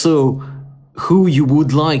 but also who you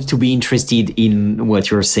would like to be interested in what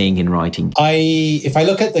you're saying and writing. If I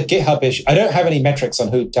look at the GitHub issue, I don't have any metrics on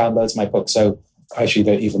who downloads my book, so I actually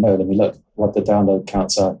don't even know. Let me look what the download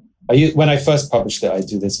counts are. When I first published it, I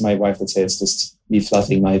do this. My wife would say it's just me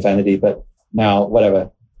fluffing my vanity, but now,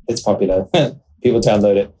 whatever, it's popular. People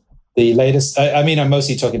download it. The latest, I'm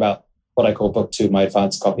mostly talking about what I call book 2, my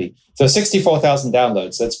advanced copy. So 64,000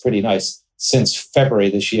 downloads. That's pretty nice since February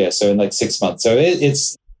this year. So in like 6 months. So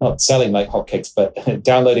it's not selling like hotcakes, but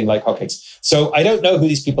downloading like hotcakes. So I don't know who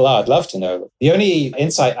these people are. I'd love to know. The only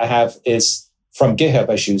insight I have is from GitHub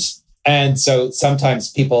issues. And so sometimes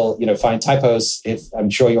people, find typos. I'm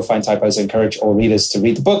sure you'll find typos. I encourage all readers to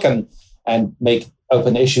read the book and make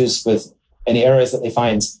open issues with any errors that they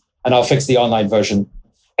find. And I'll fix the online version.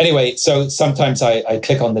 Anyway, so sometimes I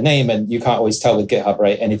click on the name and you can't always tell with GitHub,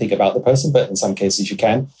 right, anything about the person, but in some cases you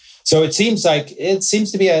can. So it seems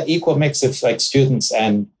to be an equal mix of like students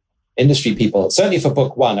and industry people, certainly for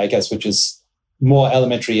book 1, I guess, which is more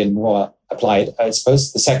elementary and more applied. I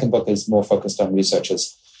suppose the second book is more focused on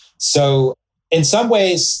researchers. So in some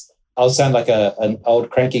ways, I'll sound like an old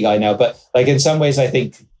cranky guy now, but like in some ways, I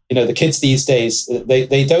think, the kids these days,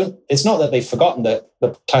 they don't, it's not that they've forgotten the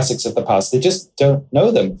classics of the past. They just don't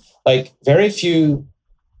know them. Like very few,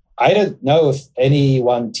 I don't know if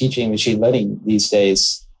anyone teaching machine learning these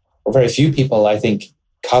days, or very few people, I think,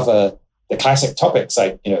 cover the classic topics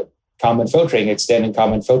like, Kalman filtering, extended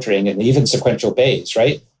Kalman filtering, and even sequential Bayes,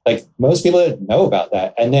 right? Like most people don't know about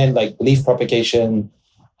that. And then like belief propagation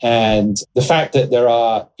and the fact that there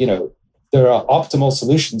are optimal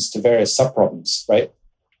solutions to various subproblems, right?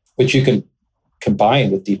 Which you can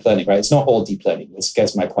combine with deep learning, right? It's not all deep learning. This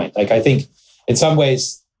gets my point. Like I think in some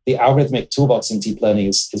ways, the algorithmic toolbox in deep learning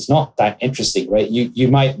is not that interesting, right? You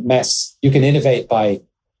can innovate by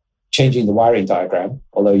changing the wiring diagram,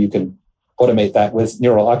 although you can automate that with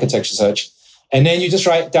neural architecture search. And then you just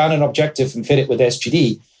write down an objective and fit it with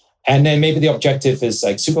SGD. And then maybe the objective is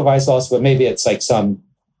like supervised loss, but maybe it's like some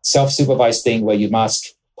self-supervised thing where you mask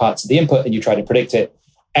parts of the input and you try to predict it.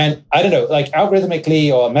 And I don't know, like algorithmically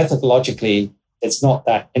or methodologically, it's not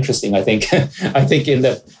that interesting, I think. I think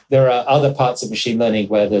there are other parts of machine learning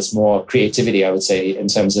where there's more creativity, I would say, in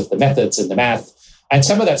terms of the methods and the math. And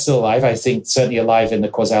some of that's still alive, I think, certainly alive in the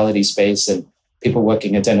causality space and people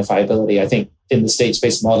working identifiability. I think in the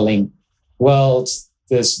state-space modeling world,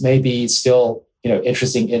 there's maybe still,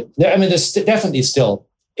 interesting. There's definitely still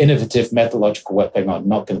innovative methodological work going on,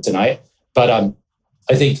 not going to deny it. But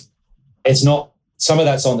I think it's not, some of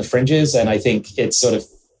that's on the fringes, and I think it's sort of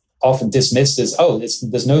often dismissed as,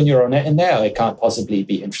 there's no neural net in there. It can't possibly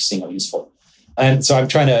be interesting or useful. And so I'm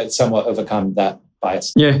trying to somewhat overcome that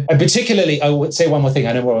bias. Yeah. And particularly, I would say one more thing.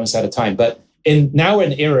 I know we're almost out of time, but now we're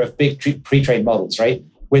in an era of big pre-trained models, right?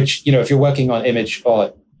 Which, if you're working on image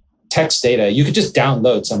or text data, you could just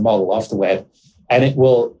download some model off the web and it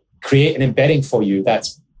will create an embedding for you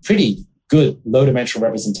that's pretty good low-dimensional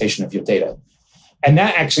representation of your data. And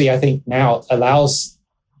that actually, I think, now allows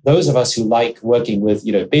those of us who like working with,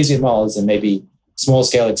 Bayesian models and maybe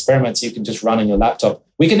small-scale experiments you can just run on your laptop.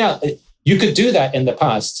 You could do that in the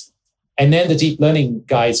past. And then the deep learning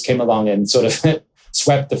guys came along and sort of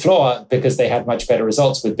swept the floor because they had much better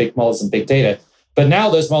results with big models and big data. But now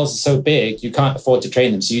those models are so big, you can't afford to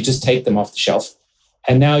train them. So you just take them off the shelf.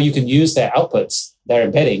 And now you can use their outputs, their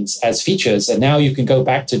embeddings as features. And now you can go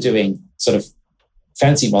back to doing sort of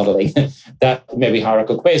fancy modeling that maybe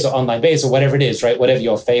hierarchical Bayes or online Bayes or whatever it is, right? Whatever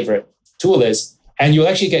your favorite tool is. And you'll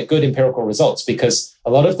actually get good empirical results because a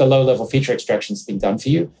lot of the low-level feature extraction is being done for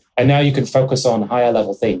you. And now you can focus on higher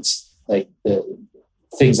level things, like the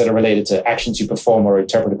things that are related to actions you perform or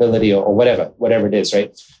interpretability or whatever it is,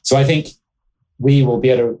 right? So I think we will be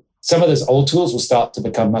able to, some of those old tools will start to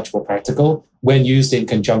become much more practical when used in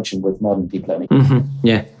conjunction with modern deep learning. Mm-hmm.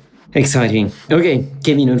 Yeah. Exciting. Okay,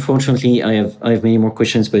 Kevin, unfortunately, I have many more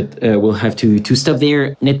questions, but we'll have to stop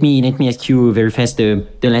there. Let me ask you very fast the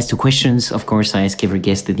last two questions. Of course, I ask every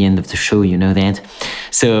guest at the end of the show, you know that.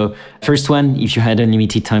 So first one, if you had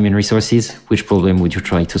unlimited time and resources, which problem would you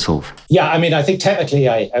try to solve? Yeah, I mean, I think technically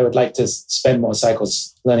I would like to spend more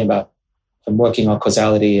cycles learning about and working on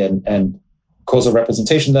causality and causal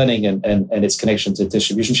representation learning and its connection to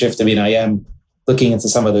distribution shift. I mean, I am looking into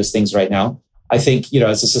some of those things right now. I think,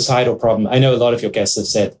 as a societal problem, I know a lot of your guests have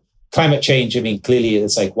said climate change. I mean, clearly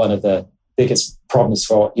it's like one of the biggest problems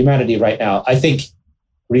for humanity right now. I think,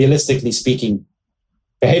 realistically speaking,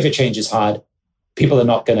 behavior change is hard. People are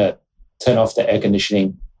not going to turn off the air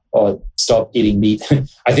conditioning or stop eating meat.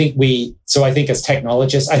 I think as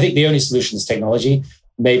technologists, I think the only solution is technology.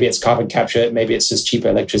 Maybe it's carbon capture. Maybe it's just cheaper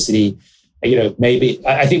electricity. Maybe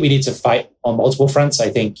I think we need to fight on multiple fronts. I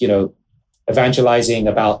think, evangelizing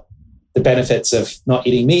about the benefits of not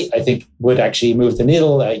eating meat, I think would actually move the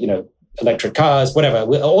needle, electric cars, whatever,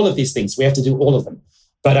 all of these things, we have to do all of them.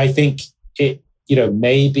 But I think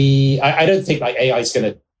maybe, I don't think like AI is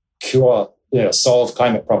going to cure, solve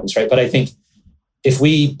climate problems, right? But I think if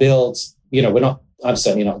we build, I'm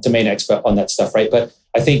certainly not a domain expert on that stuff, right? But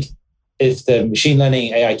I think if the machine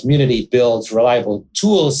learning AI community builds reliable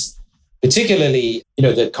tools, particularly,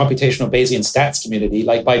 the computational Bayesian stats community,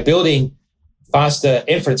 like by building faster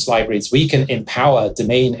inference libraries, we can empower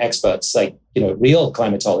domain experts, like, real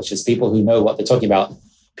climatologists, people who know what they're talking about,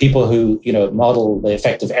 people who, model the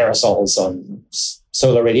effect of aerosols on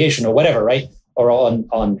solar radiation or whatever, right? Or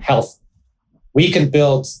on health. We can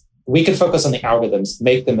focus on the algorithms,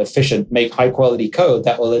 make them efficient, make high quality code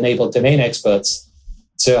that will enable domain experts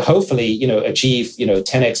to hopefully, achieve,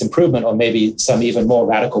 10x improvement or maybe some even more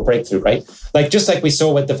radical breakthrough, right? Like, just like we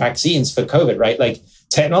saw with the vaccines for COVID, right? Like,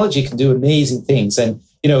 technology can do amazing things. And,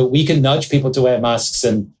 we can nudge people to wear masks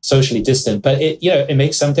and socially distant, but it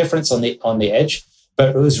makes some difference on the edge.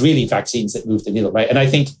 But it was really vaccines that moved the needle, right? And I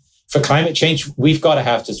think for climate change, we've got to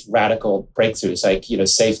have just radical breakthroughs, like,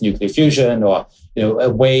 safe nuclear fusion or, a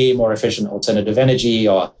way more efficient alternative energy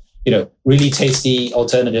or, really tasty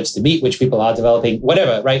alternatives to meat, which people are developing,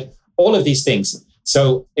 whatever, right? All of these things.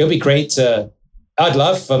 So it'll be great I'd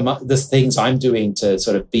love for the things I'm doing to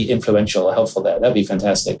sort of be influential or helpful there. That'd be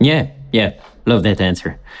fantastic. Yeah. Love that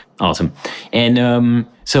answer. Awesome. And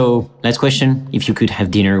so last question, if you could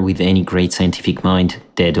have dinner with any great scientific mind,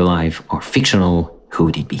 dead, alive, or fictional, who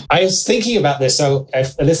would it be? I was thinking about this. So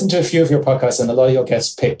I've listened to a few of your podcasts and a lot of your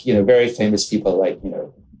guests pick, very famous people like,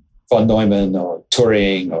 von Neumann or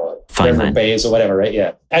Turing or Reverend Bayes or whatever, right?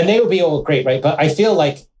 Yeah. And they would be all great, right? But I feel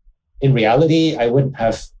like in reality, I wouldn't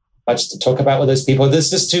have much to talk about with those people. There's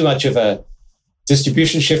just too much of a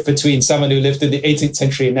distribution shift between someone who lived in the 18th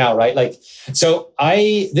century and now, right? Like, so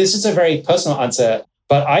this is a very personal answer,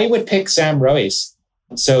 but I would pick Sam Roes.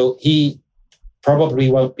 So he probably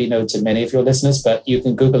won't be known to many of your listeners, but you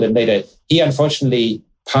can Google him later. He unfortunately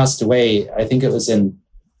passed away. I think it was in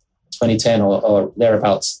 2010 or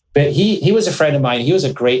thereabouts. But he was a friend of mine. He was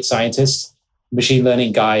a great scientist, machine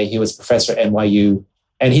learning guy. He was a professor at NYU.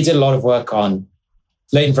 And he did a lot of work on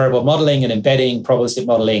latent variable modeling and embedding, probabilistic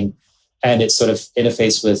modeling, and its sort of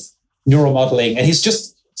interface with neural modeling. And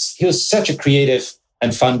he was such a creative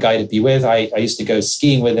and fun guy to be with. I used to go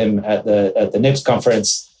skiing with him at the NIPS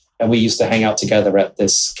conference, and we used to hang out together at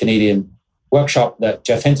this Canadian workshop that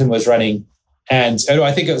Jeff Hinton was running. And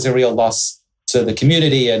I think it was a real loss to the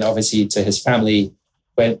community and obviously to his family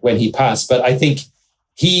when he passed. But I think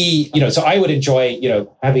so I would enjoy,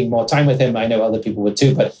 having more time with him. I know other people would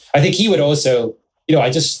too, but I think he would also, I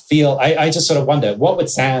just feel, I just sort of wonder, what would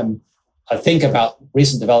Sam think about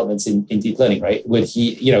recent developments in deep learning, right? Would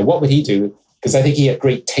he, what would he do? Because I think he had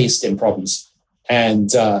great taste in problems.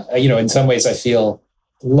 And, in some ways I feel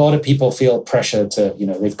a lot of people feel pressure to,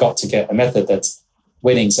 they've got to get a method that's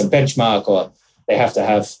winning some benchmark, or they have to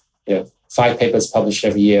have, 5 papers published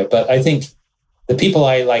every year. But I think the people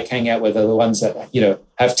I like hanging out with are the ones that,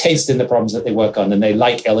 have taste in the problems that they work on, and they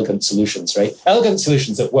like elegant solutions, right? Elegant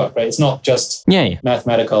solutions that work, right? It's not just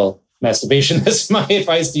mathematical masturbation, as my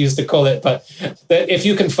advice used to call it. But that if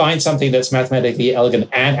you can find something that's mathematically elegant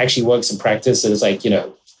and actually works in practice, that is like,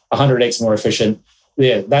 100x more efficient,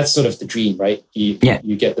 yeah, that's sort of the dream, right? You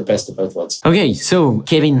get the best of both worlds. Okay, so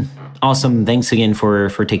Kevin, awesome. Thanks again for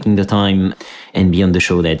taking the time and be on the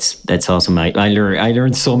show. That's awesome. I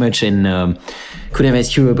learned so much, and could have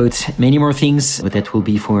asked you about many more things, but that will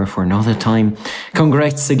be for another time.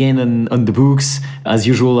 Congrats again on the books. As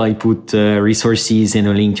usual, I put resources and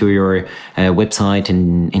a link to your website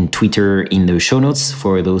and Twitter in the show notes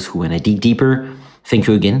for those who want to dig deeper. Thank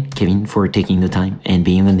you again, Kevin, for taking the time and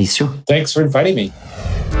being on this show. Thanks for inviting me.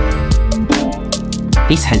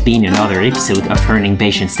 This has been another episode of Learning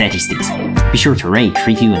Bayesian Statistics. Be sure to rate,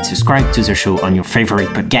 review, and subscribe to the show on your favorite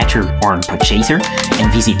podcatcher or on Podchaser,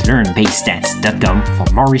 and visit learnbayesstats.com for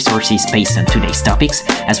more resources based on today's topics,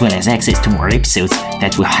 as well as access to more episodes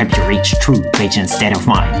that will help you reach true Bayesian state of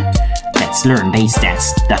mind. That's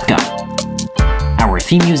learnbayesstats.com. Our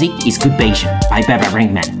theme music is Good Bayesian by Baba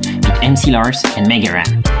Brinkman with MC Lars and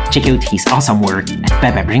Megaran. Check out his awesome work at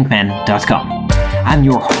bababrinkman.com. I'm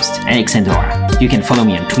your host, Alex Andorra. You can follow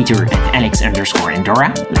me on Twitter at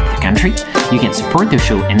Alex_Andorra, like the country. You can support the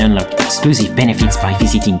show and unlock exclusive benefits by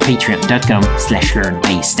visiting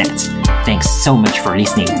patreon.com/learnbayesstats. Thanks so much for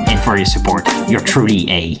listening and for your support. You're truly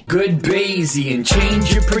a good Bayesian.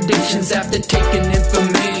 Change your predictions after taking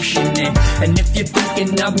information in. And if you're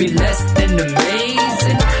thinking I'll be less than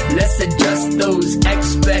amazing, let's adjust those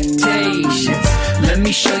expectations. Let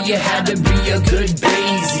me show you how to be a good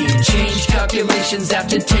Bayesian. Change calculations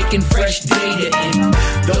after taking fresh data in.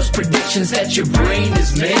 Those predictions that your brain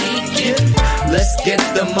is making, let's get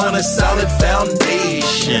them on a solid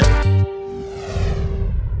foundation.